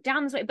want it to go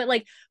down this way, but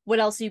like what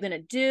else are you gonna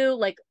do?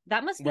 Like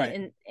that must be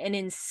an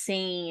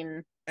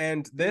insane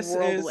and this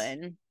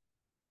whirlwind. Is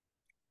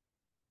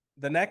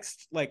the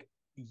next like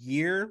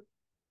year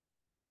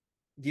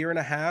and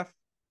a half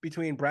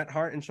between Bret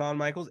Hart and Shawn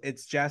Michaels.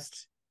 It's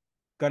just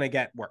gonna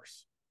get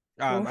worse.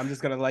 I'm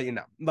just gonna let you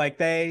know, like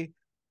they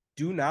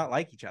do not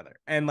like each other,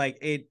 and like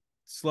it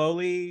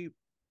slowly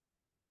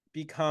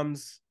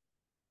becomes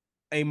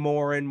a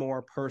more and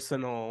more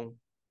personal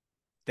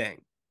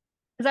thing.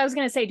 Because I was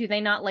gonna say, do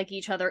they not like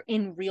each other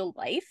in real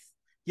life?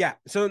 Yeah.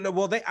 So no,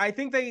 well, I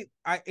think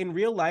in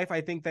real life, I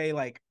think they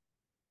like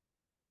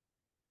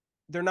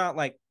they're not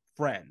like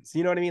friends.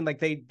 You know what I mean? Like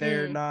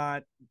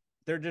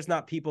they're just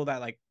not people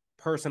that like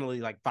personally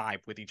like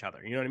vibe with each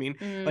other. You know what I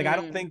mean? Like I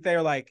don't think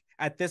they're like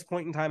at this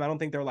point in time, I don't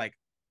think they're like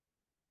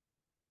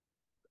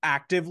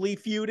actively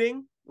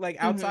feuding like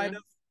outside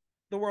of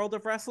the world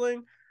of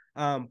wrestling.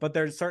 But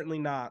they're certainly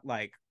not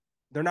like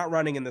they're not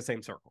running in the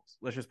same circles.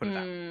 Let's just put it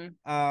that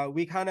way.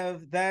 We kind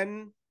of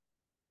then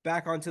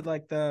back onto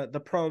like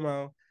the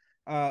promo.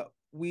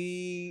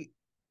 We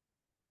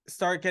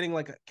start getting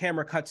like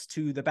camera cuts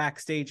to the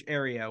backstage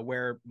area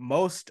where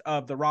most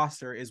of the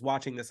roster is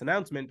watching this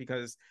announcement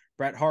because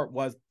Bret Hart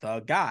was the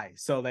guy.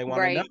 So they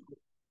want to know,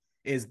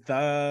 is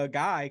the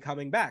guy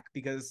coming back?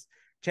 Because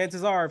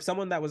chances are if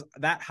someone that was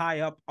that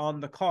high up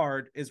on the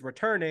card is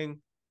returning,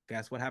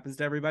 guess what happens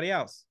to everybody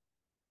else?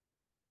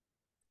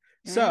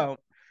 So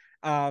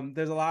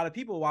there's a lot of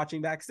people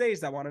watching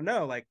backstage that want to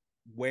know, like,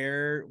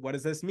 what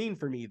does this mean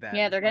for me then?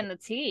 Yeah, they're getting the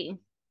tea.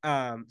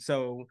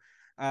 So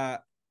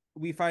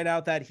we find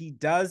out that he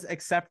does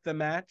accept the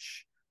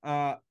match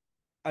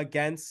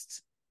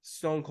against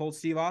Stone Cold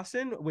Steve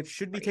Austin, which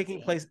should be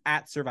taking place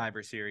at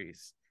Survivor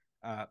Series,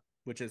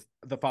 which is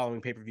the following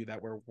pay-per-view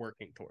that we're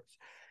working towards.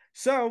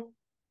 So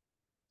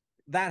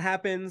that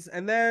happens,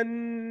 and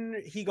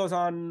then he goes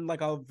on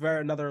like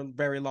another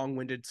very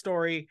long-winded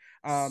story.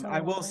 I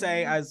will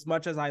say, as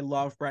much as I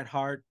love Bret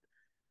Hart,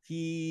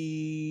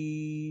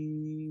 he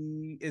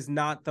is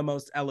not the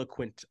most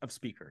eloquent of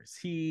speakers.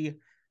 He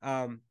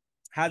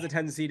has a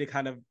tendency to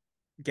kind of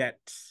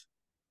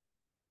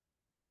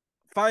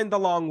find the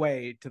long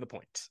way to the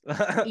point.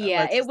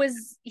 Yeah,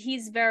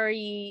 he's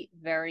very,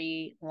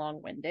 very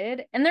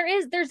long-winded. And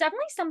there's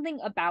definitely something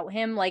about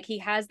him. Like he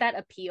has that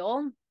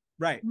appeal.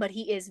 Right. But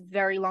he is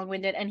very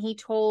long-winded. And he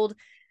told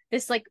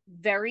this like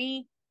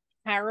very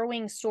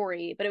harrowing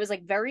story, but it was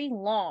like very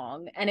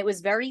long and it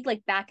was very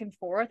like back and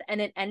forth. And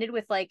it ended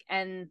with like,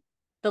 and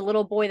the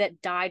little boy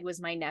that died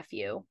was my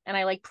nephew. And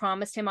I like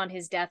promised him on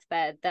his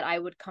deathbed that I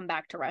would come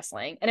back to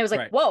wrestling. And it was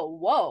like,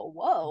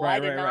 whoa. I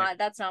did not.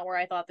 That's not where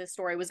I thought this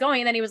story was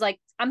going. And then he was like,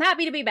 I'm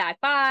happy to be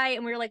back. Bye.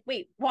 And we were like,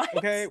 wait, what?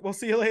 Okay, we'll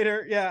see you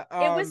later. Yeah.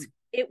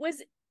 It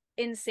was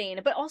insane.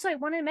 But also I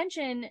want to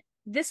mention,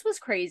 this was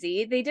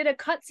crazy. They did a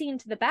cutscene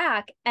to the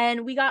back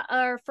and we got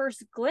our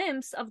first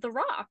glimpse of The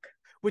Rock.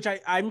 Which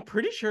I'm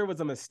pretty sure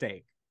was a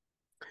mistake.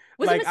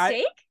 Was it a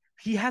mistake?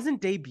 He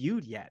hasn't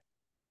debuted yet.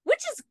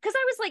 Which is because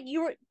I was like,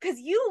 you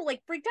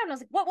like freaked out. And I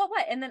was like,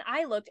 what? And then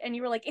I looked and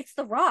you were like, it's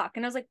The Rock.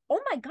 And I was like, oh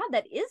my God,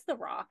 that is The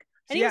Rock.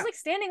 And he was like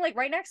standing like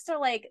right next to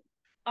like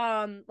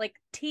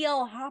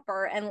TL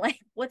Hopper and like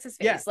what's his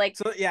face? Yeah. Like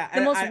so yeah,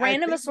 the most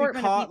random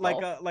assortment of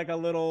people. Like a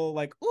little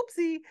like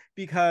oopsie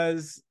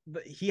because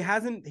he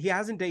hasn't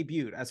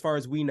debuted as far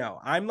as we know.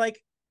 I'm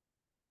like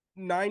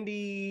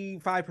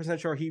 95%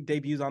 sure he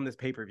debuts on this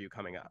pay-per-view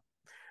coming up.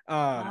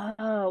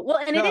 Well,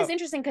 and it is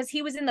interesting because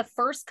he was in the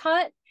first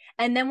cut,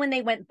 and then when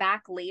they went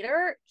back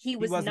later, he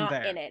was not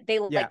there. In it. They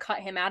like cut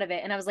him out of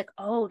it, and I was like,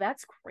 oh,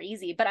 that's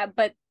crazy.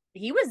 But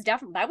he was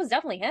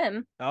definitely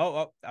him.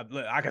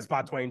 I can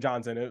spot Dwayne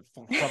Johnson.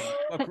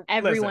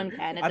 Everyone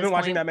can. I've been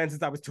watching that man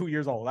since I was 2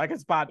 years old. I can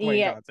spot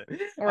Dwayne Johnson.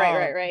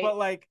 Right. But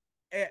like,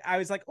 I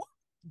was like, oh.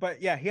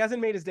 But yeah, he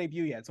hasn't made his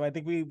debut yet, so I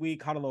think we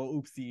caught a little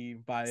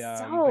oopsie by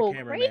the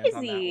cameraman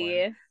on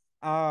that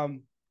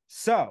one.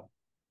 So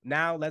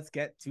now let's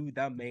get to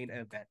the main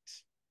event.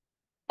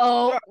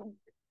 Oh,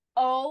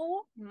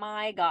 Oh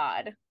my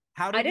God.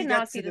 How I did we did get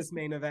not to see this this.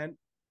 main event?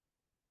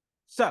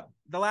 So,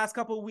 the last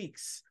couple of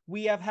weeks,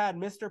 we have had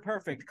Mr.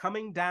 Perfect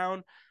coming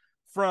down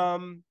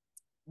from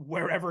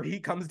wherever he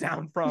comes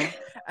down from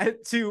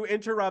to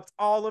interrupt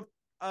all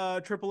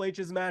of Triple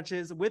H's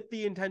matches with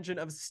the intention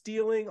of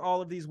stealing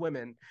all of these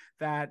women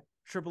that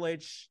Triple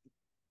H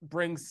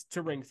brings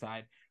to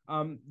ringside.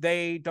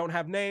 They don't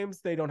have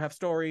names, they don't have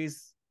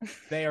stories,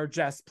 they are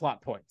just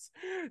plot points.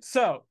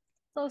 So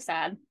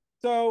sad.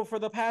 So for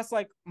the past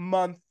like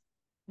month,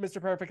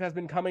 Mr. Perfect has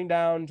been coming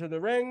down to the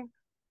ring,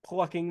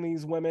 plucking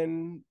these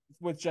women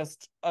with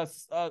just a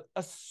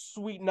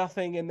sweet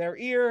nothing in their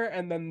ear,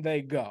 and then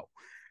they go.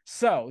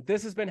 So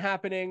this has been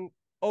happening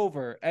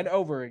over and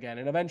over again,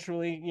 and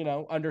eventually, you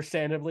know,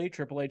 understandably,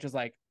 Triple H is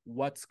like,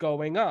 "What's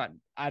going on?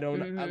 I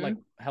don't like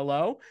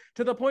hello."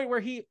 To the point where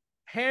he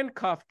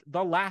handcuffed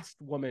the last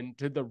woman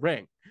to the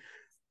ring.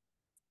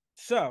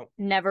 So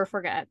never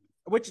forget.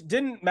 Which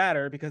didn't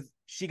matter because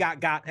she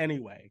got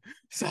anyway.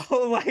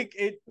 So like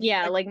it.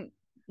 Yeah, like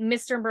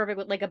Mr. Perfect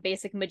with like a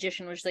basic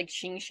magician was like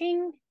shing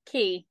shing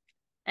key,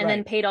 and Right.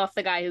 then paid off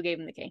the guy who gave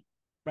him the key.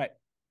 Right.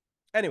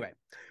 Anyway,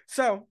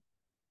 so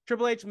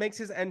Triple H makes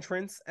his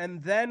entrance,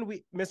 and then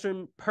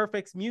Mr.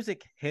 Perfect's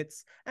music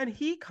hits, and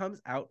he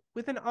comes out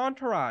with an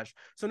entourage.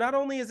 So not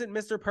only is it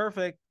Mr.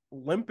 Perfect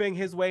limping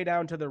his way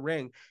down to the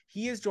ring,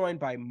 he is joined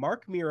by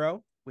Mark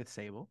Miro with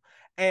Sable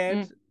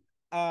and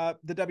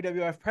the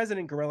WWF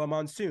president Gorilla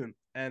Monsoon,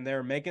 and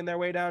they're making their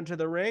way down to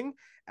the ring,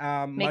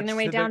 making their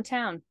way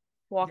downtown,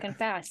 walking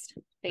fast,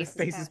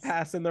 faces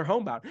pass, and they're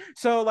homebound.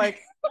 So like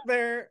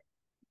they're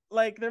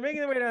making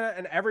their way down,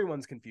 and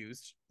everyone's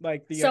confused.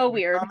 Like the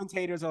weird.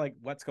 commentators are like,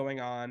 "What's going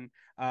on?"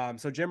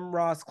 So Jim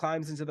Ross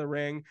climbs into the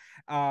ring,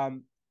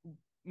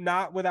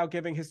 not without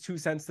giving his 2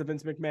 cents to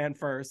Vince McMahon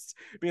first,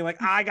 being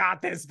like, "I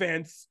got this,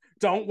 Vince.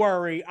 Don't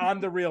worry, I'm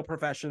the real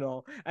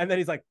professional." And then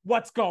he's like,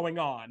 "What's going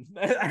on?"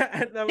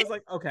 And I was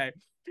like, "Okay,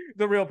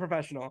 the real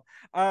professional."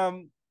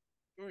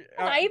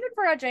 I even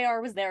forgot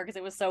JR was there because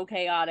it was so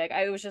chaotic.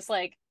 I was just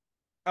like,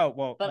 "Oh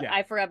well," but yeah.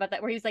 I forgot about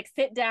that. Where he's like,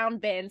 "Sit down,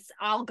 Vince.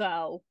 I'll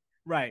go."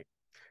 Right.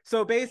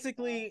 So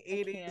basically,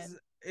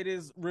 it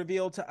is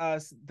revealed to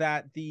us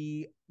that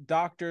the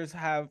doctors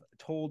have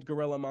told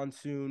Gorilla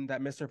Monsoon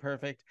that Mr.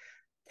 Perfect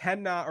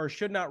cannot or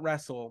should not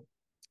wrestle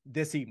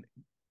this evening.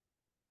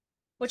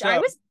 Which I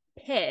was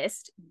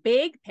pissed,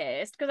 big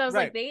pissed, because I was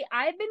like,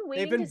 I've been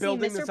waiting to see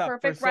Mr.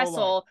 Perfect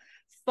wrestle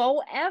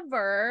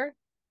forever,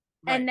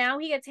 and now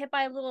he gets hit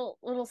by a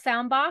little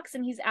sound box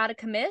and he's out of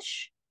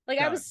commish. Like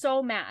I was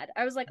so mad.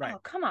 I was like, oh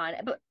come on,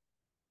 but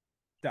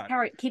done.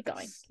 Harry, keep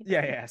going.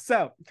 Yeah.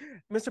 So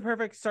Mr.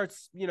 Perfect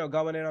starts,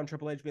 going in on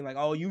Triple H, being like,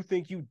 "Oh, you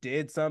think you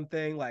did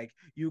something? Like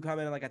you come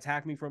in and like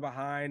attack me from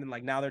behind, and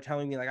like now they're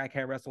telling me like I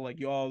can't wrestle like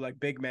you all like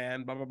big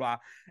man, blah blah blah."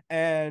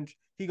 And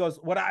he goes,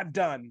 "What I've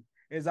done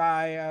is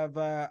I have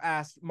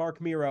asked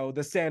Mark Miro,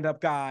 the stand-up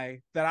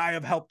guy that I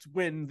have helped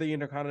win the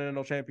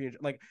Intercontinental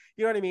Championship." Like,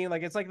 you know what I mean?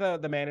 Like it's like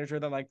the manager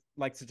that like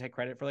likes to take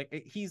credit for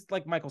like he's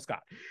like Michael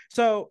Scott.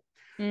 So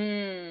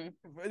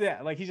yeah,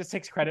 like he just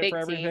takes credit for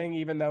everything,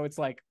 even though it's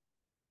like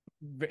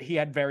he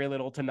had very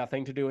little to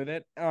nothing to do with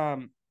it.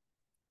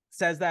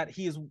 Says that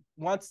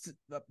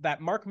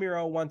that Mark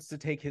Miro wants to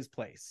take his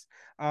place.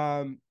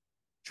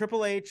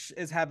 Triple H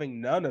is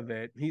having none of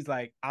it. He's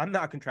like, "I'm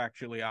not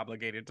contractually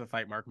obligated to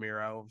fight Mark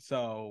Miro,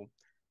 so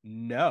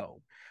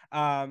no."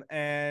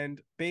 And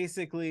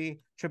basically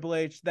Triple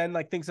H then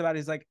like thinks about it.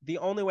 He's like, "The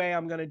only way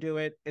I'm gonna do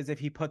it is if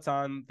he puts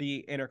on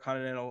the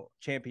Intercontinental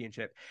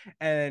Championship."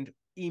 And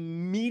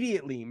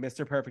immediately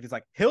Mr. Perfect is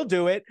like, "He'll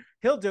do it.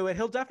 He'll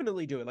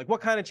definitely do it. Like,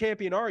 what kind of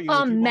champion are you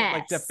if you won't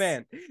like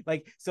defend?"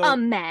 Like, so a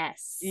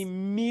mess.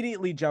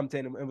 Immediately jumped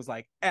in and was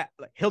like,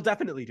 like he'll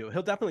definitely do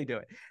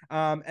it.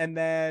 And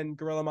then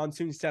Gorilla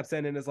Monsoon steps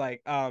in and is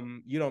like,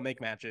 "You don't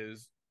make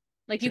matches.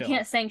 Like, you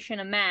can't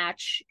sanction a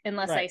match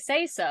unless I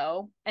say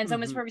so." And so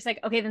Mr. Perfect's like,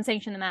 "Okay, then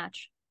sanction the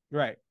match."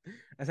 Right.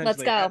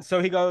 Essentially.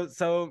 Let's go.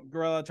 So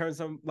Gorilla turns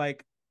some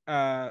like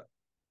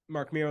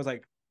Mark Miro's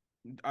like,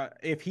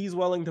 if he's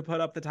willing to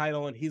put up the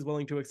title and he's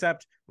willing to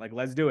accept, like,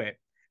 let's do it.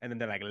 And then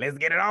they're like, let's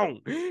get it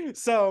on.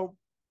 So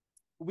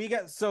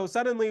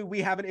suddenly we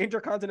have an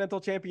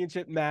Intercontinental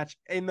Championship match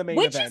in the main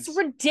event. Which is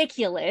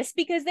ridiculous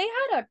because they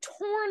had a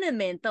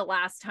tournament the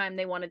last time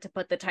they wanted to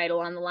put the title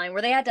on the line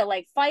where they had to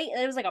like fight.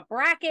 It was like a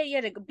bracket.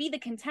 You had to be the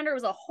contender. It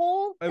was a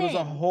whole thing. It was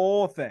a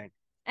whole thing.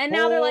 And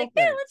now they're like,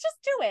 yeah, let's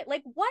just do it.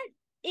 Like,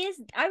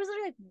 I was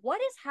literally like, what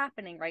is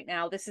happening right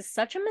now? This is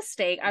such a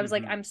mistake. I was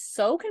like, I'm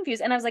so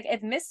confused. And I was like,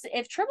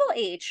 if Triple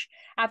H,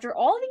 after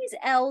all these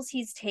L's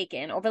he's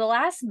taken over the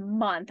last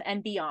month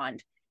and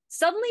beyond,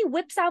 suddenly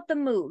whips out the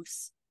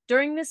moves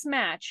during this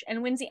match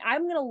and wins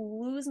I'm gonna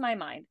lose my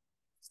mind.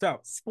 So,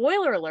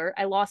 spoiler alert,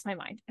 I lost my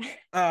mind.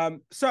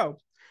 It's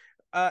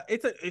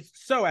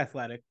so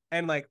athletic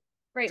and like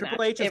great Triple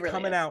match. H is really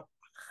coming out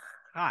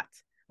hot.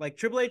 Like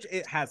Triple H,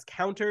 it has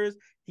counters.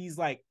 He's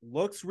like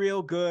looks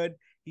real good.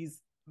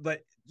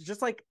 But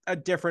just like a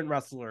different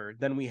wrestler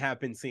than we have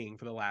been seeing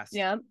for the last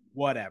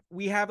whatever.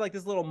 We have like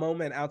this little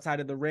moment outside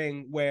of the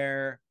ring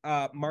where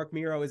Mark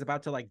Miro is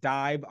about to like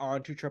dive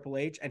onto Triple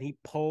H, and he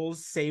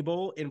pulls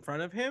Sable in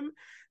front of him,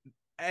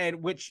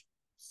 and which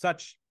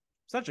such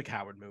a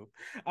coward move.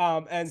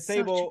 And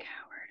Sable,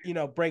 you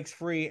know, breaks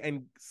free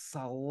and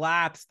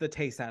slaps the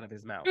taste out of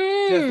his mouth.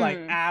 Just like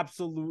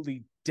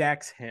absolutely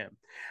decks him.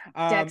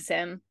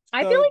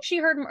 I feel like she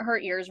heard her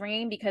ears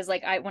ringing, because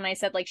like when I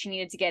said like she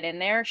needed to get in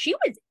there, she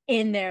was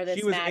in there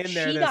this match.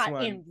 She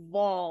got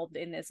involved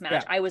in this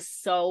match. I was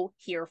so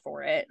here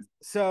for it.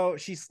 So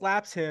she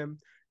slaps him.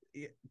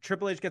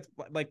 Triple H gets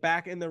like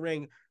back in the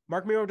ring.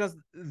 Mark Miro does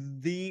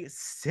the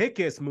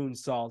sickest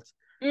moonsault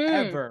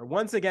ever.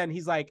 Once again, he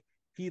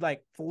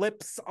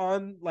flips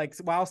on like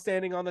while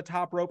standing on the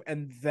top rope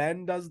and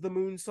then does the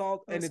moonsault,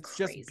 and it's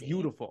crazy. Just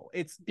beautiful.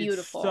 It's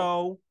beautiful. It's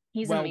so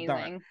he's well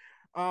amazing.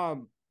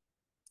 Done.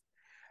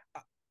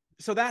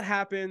 So that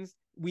happens.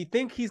 We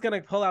think he's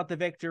gonna pull out the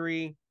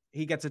victory.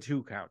 He gets a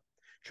 2 count.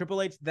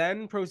 Triple H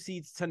then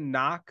proceeds to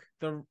knock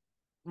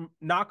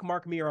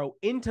Mark Miro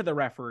into the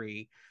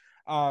referee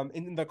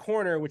in the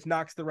corner, which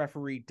knocks the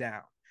referee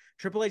down.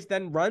 Triple H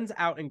then runs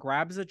out and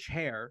grabs a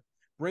chair,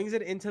 brings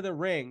it into the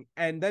ring,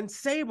 and then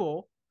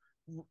Sable,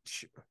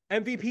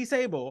 MVP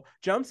Sable,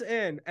 jumps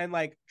in and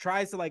like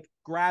tries to like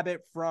grab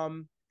it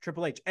from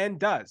Triple H, and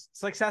does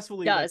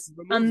successfully.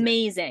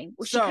 Amazing.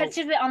 Well, she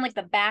catches it on like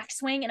the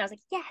backswing, and I was like,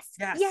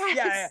 yes.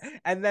 Yeah.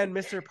 And then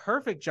Mr.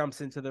 Perfect jumps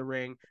into the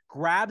ring,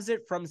 grabs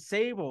it from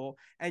Sable,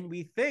 and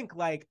we think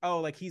like, oh,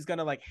 like he's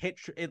gonna like hit.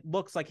 It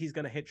looks like he's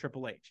gonna hit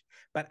Triple H,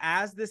 but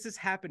as this is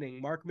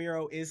happening, Mark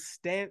Miro is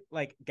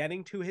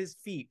getting to his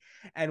feet,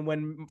 and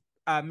when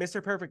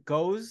Mr. Perfect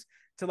goes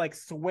to like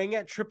swing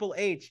at Triple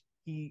H,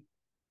 he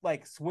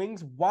like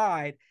swings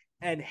wide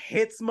and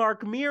hits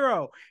Mark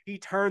Miro. He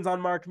turns on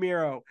Mark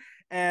Miro,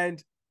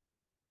 and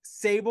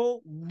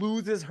Sable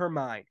loses her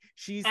mind.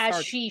 She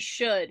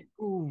should,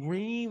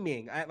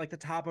 screaming at like the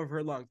top of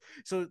her lungs.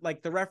 So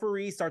like the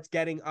referee starts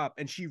getting up,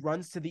 and she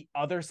runs to the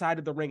other side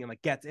of the ring and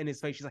like gets in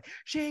his face. She's like,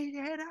 she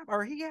hit him,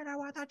 or he hit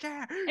him with a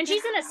chair. And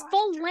she's in a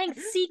full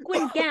length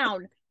sequin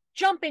gown,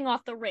 jumping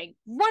off the ring,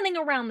 running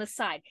around the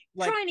side,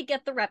 like, trying to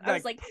get the rep. I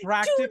was like,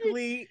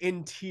 practically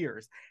in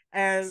tears.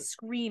 And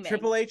screaming.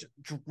 Triple H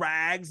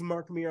drags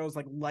Mark Miro's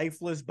like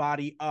lifeless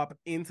body up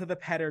into the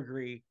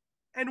pedigree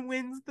and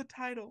wins the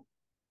title.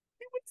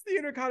 He wins the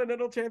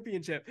Intercontinental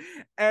Championship.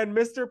 And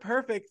Mr.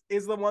 Perfect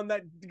is the one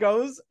that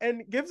goes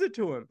and gives it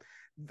to him.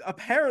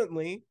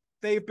 Apparently,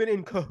 they've been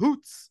in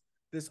cahoots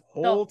this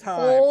whole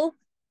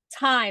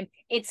time.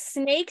 It's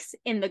snakes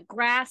in the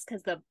grass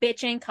because the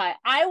bitch ain't cut.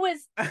 I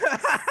was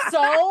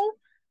so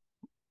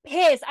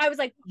pissed. I was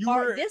like,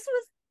 this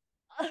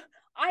was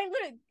I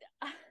literally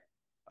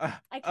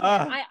I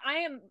can't. I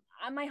am.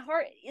 My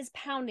heart is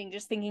pounding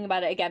just thinking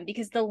about it again,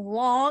 because the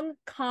long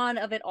con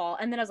of it all.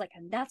 And then I was like,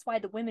 and that's why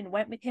the women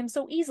went with him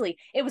so easily.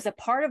 It was a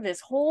part of this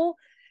whole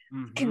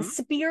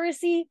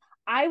conspiracy.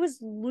 I was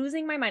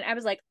losing my mind. I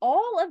was like,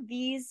 all of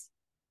these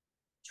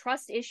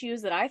trust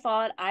issues that I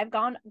thought I've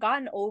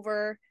gotten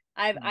over,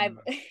 I've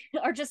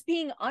are just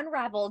being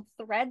unraveled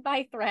thread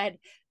by thread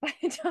by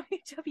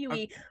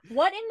WWE.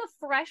 What in the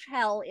fresh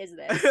hell is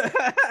this?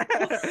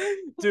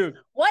 Dude,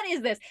 what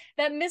is this?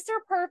 That Mr.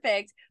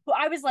 Perfect, who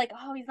I was like,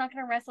 oh, he's not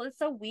gonna wrestle, it's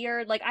so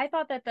weird. Like, I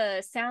thought that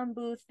the sound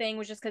booth thing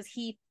was just because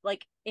he,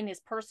 like, in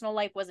his personal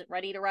life wasn't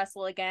ready to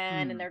wrestle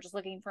again, and they're just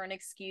looking for an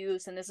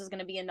excuse, and this is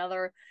gonna be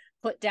another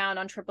put down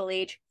on Triple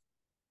H.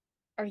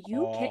 Are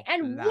you kidding?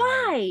 And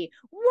why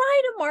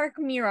to Mark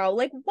Miro?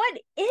 Like, what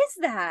is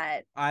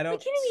that? I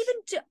can't even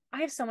do.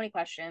 I have so many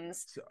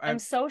questions. I'm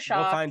so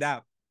shocked. We'll find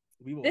out.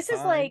 This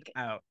is like,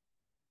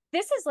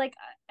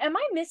 am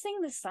I missing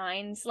the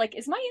signs? Like,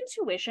 is my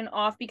intuition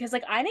off? Because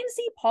like, I didn't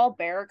see Paul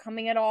Bearer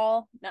coming at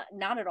all.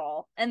 Not at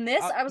all. And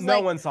this, I was no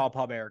one saw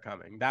Paul Bearer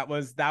coming. That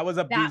was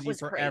a boozy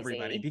for crazy.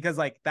 Everybody, because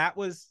like that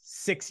was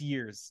 6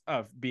 years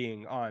of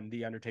being on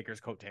the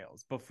Undertaker's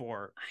coattails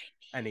before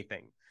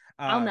anything.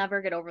 I'll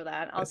never get over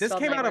that. This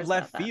came out of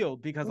left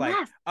field, because like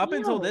up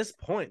until this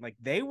point, like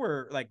they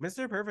were like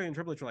Mr. Perfect and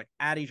Triple H were like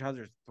at each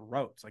other's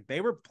throats. Like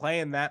they were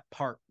playing that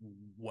part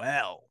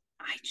well.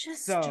 I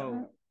just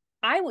don't.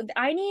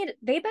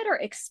 They better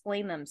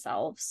explain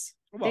themselves.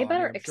 Well, they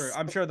better.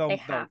 I'm sure they'll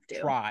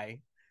try.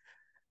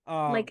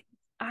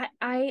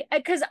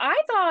 Because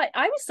I thought,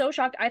 I was so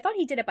shocked. I thought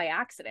he did it by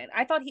accident.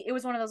 I thought it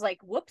was one of those like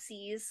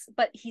whoopsies,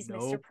 but he's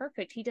Mr.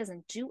 Perfect. He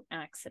doesn't do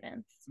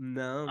accidents.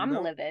 No, I'm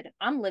livid,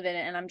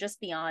 and I'm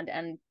just beyond.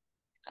 And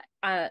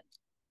I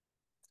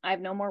have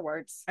no more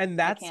words. And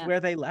that's where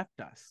they left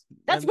us.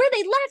 That's where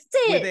they left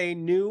it. With a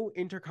new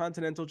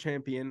Intercontinental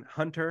Champion,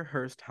 Hunter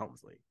Hearst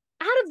Helmsley.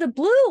 Out of the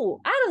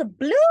blue,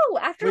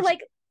 after which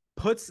like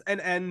puts an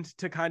end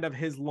to kind of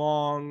his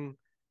long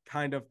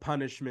kind of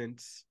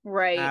punishment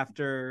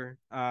after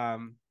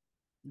the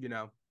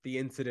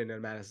incident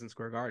at Madison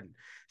Square Garden.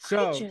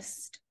 So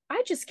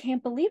I just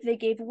can't believe they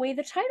gave away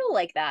the title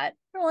like that.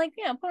 They're like,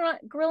 yeah, put it on.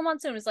 Gorilla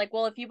Monsoon was like,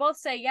 well, if you both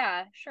say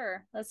yeah,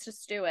 sure, let's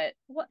just do it.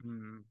 What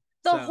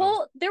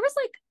there was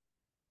like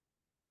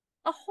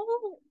a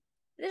whole,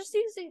 there's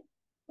using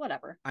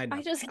whatever. I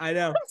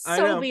know. I'm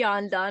so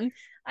beyond done.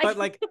 But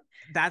like,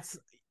 that's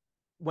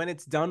when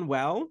it's done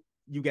well,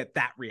 you get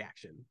that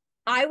reaction.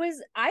 I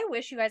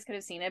wish you guys could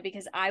have seen it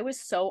because I was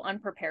so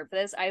unprepared for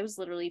this. I was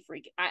literally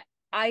freaking.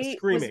 I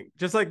screaming,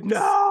 just like,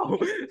 no,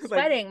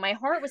 sweating. My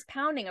heart was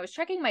pounding. I was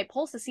checking my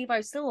pulse to see if I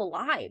was still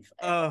alive.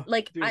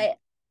 Like, dude,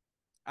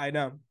 I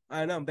know.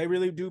 They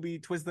really do be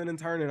twisting and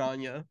turning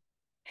on you.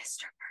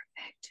 Mr.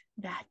 Perfect.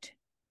 That.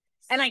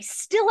 And I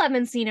still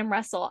haven't seen him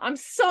wrestle. I'm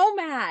so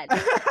mad.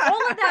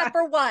 All of that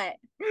for what?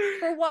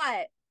 For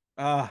what?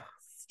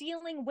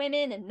 Stealing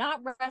women and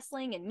not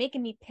wrestling and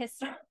making me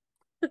pissed off.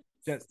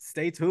 Just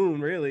stay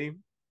tuned, really.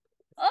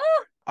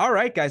 Oh. All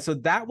right, guys. So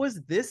that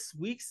was this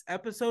week's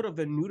episode of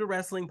the New to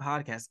Wrestling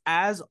podcast.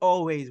 As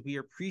always, we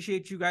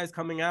appreciate you guys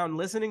coming out and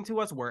listening to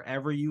us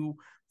wherever you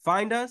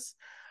find us.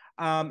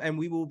 And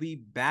we will be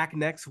back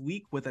next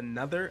week with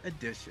another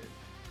edition.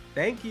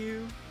 Thank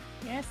you.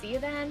 Yeah, see you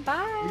then.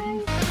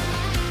 Bye.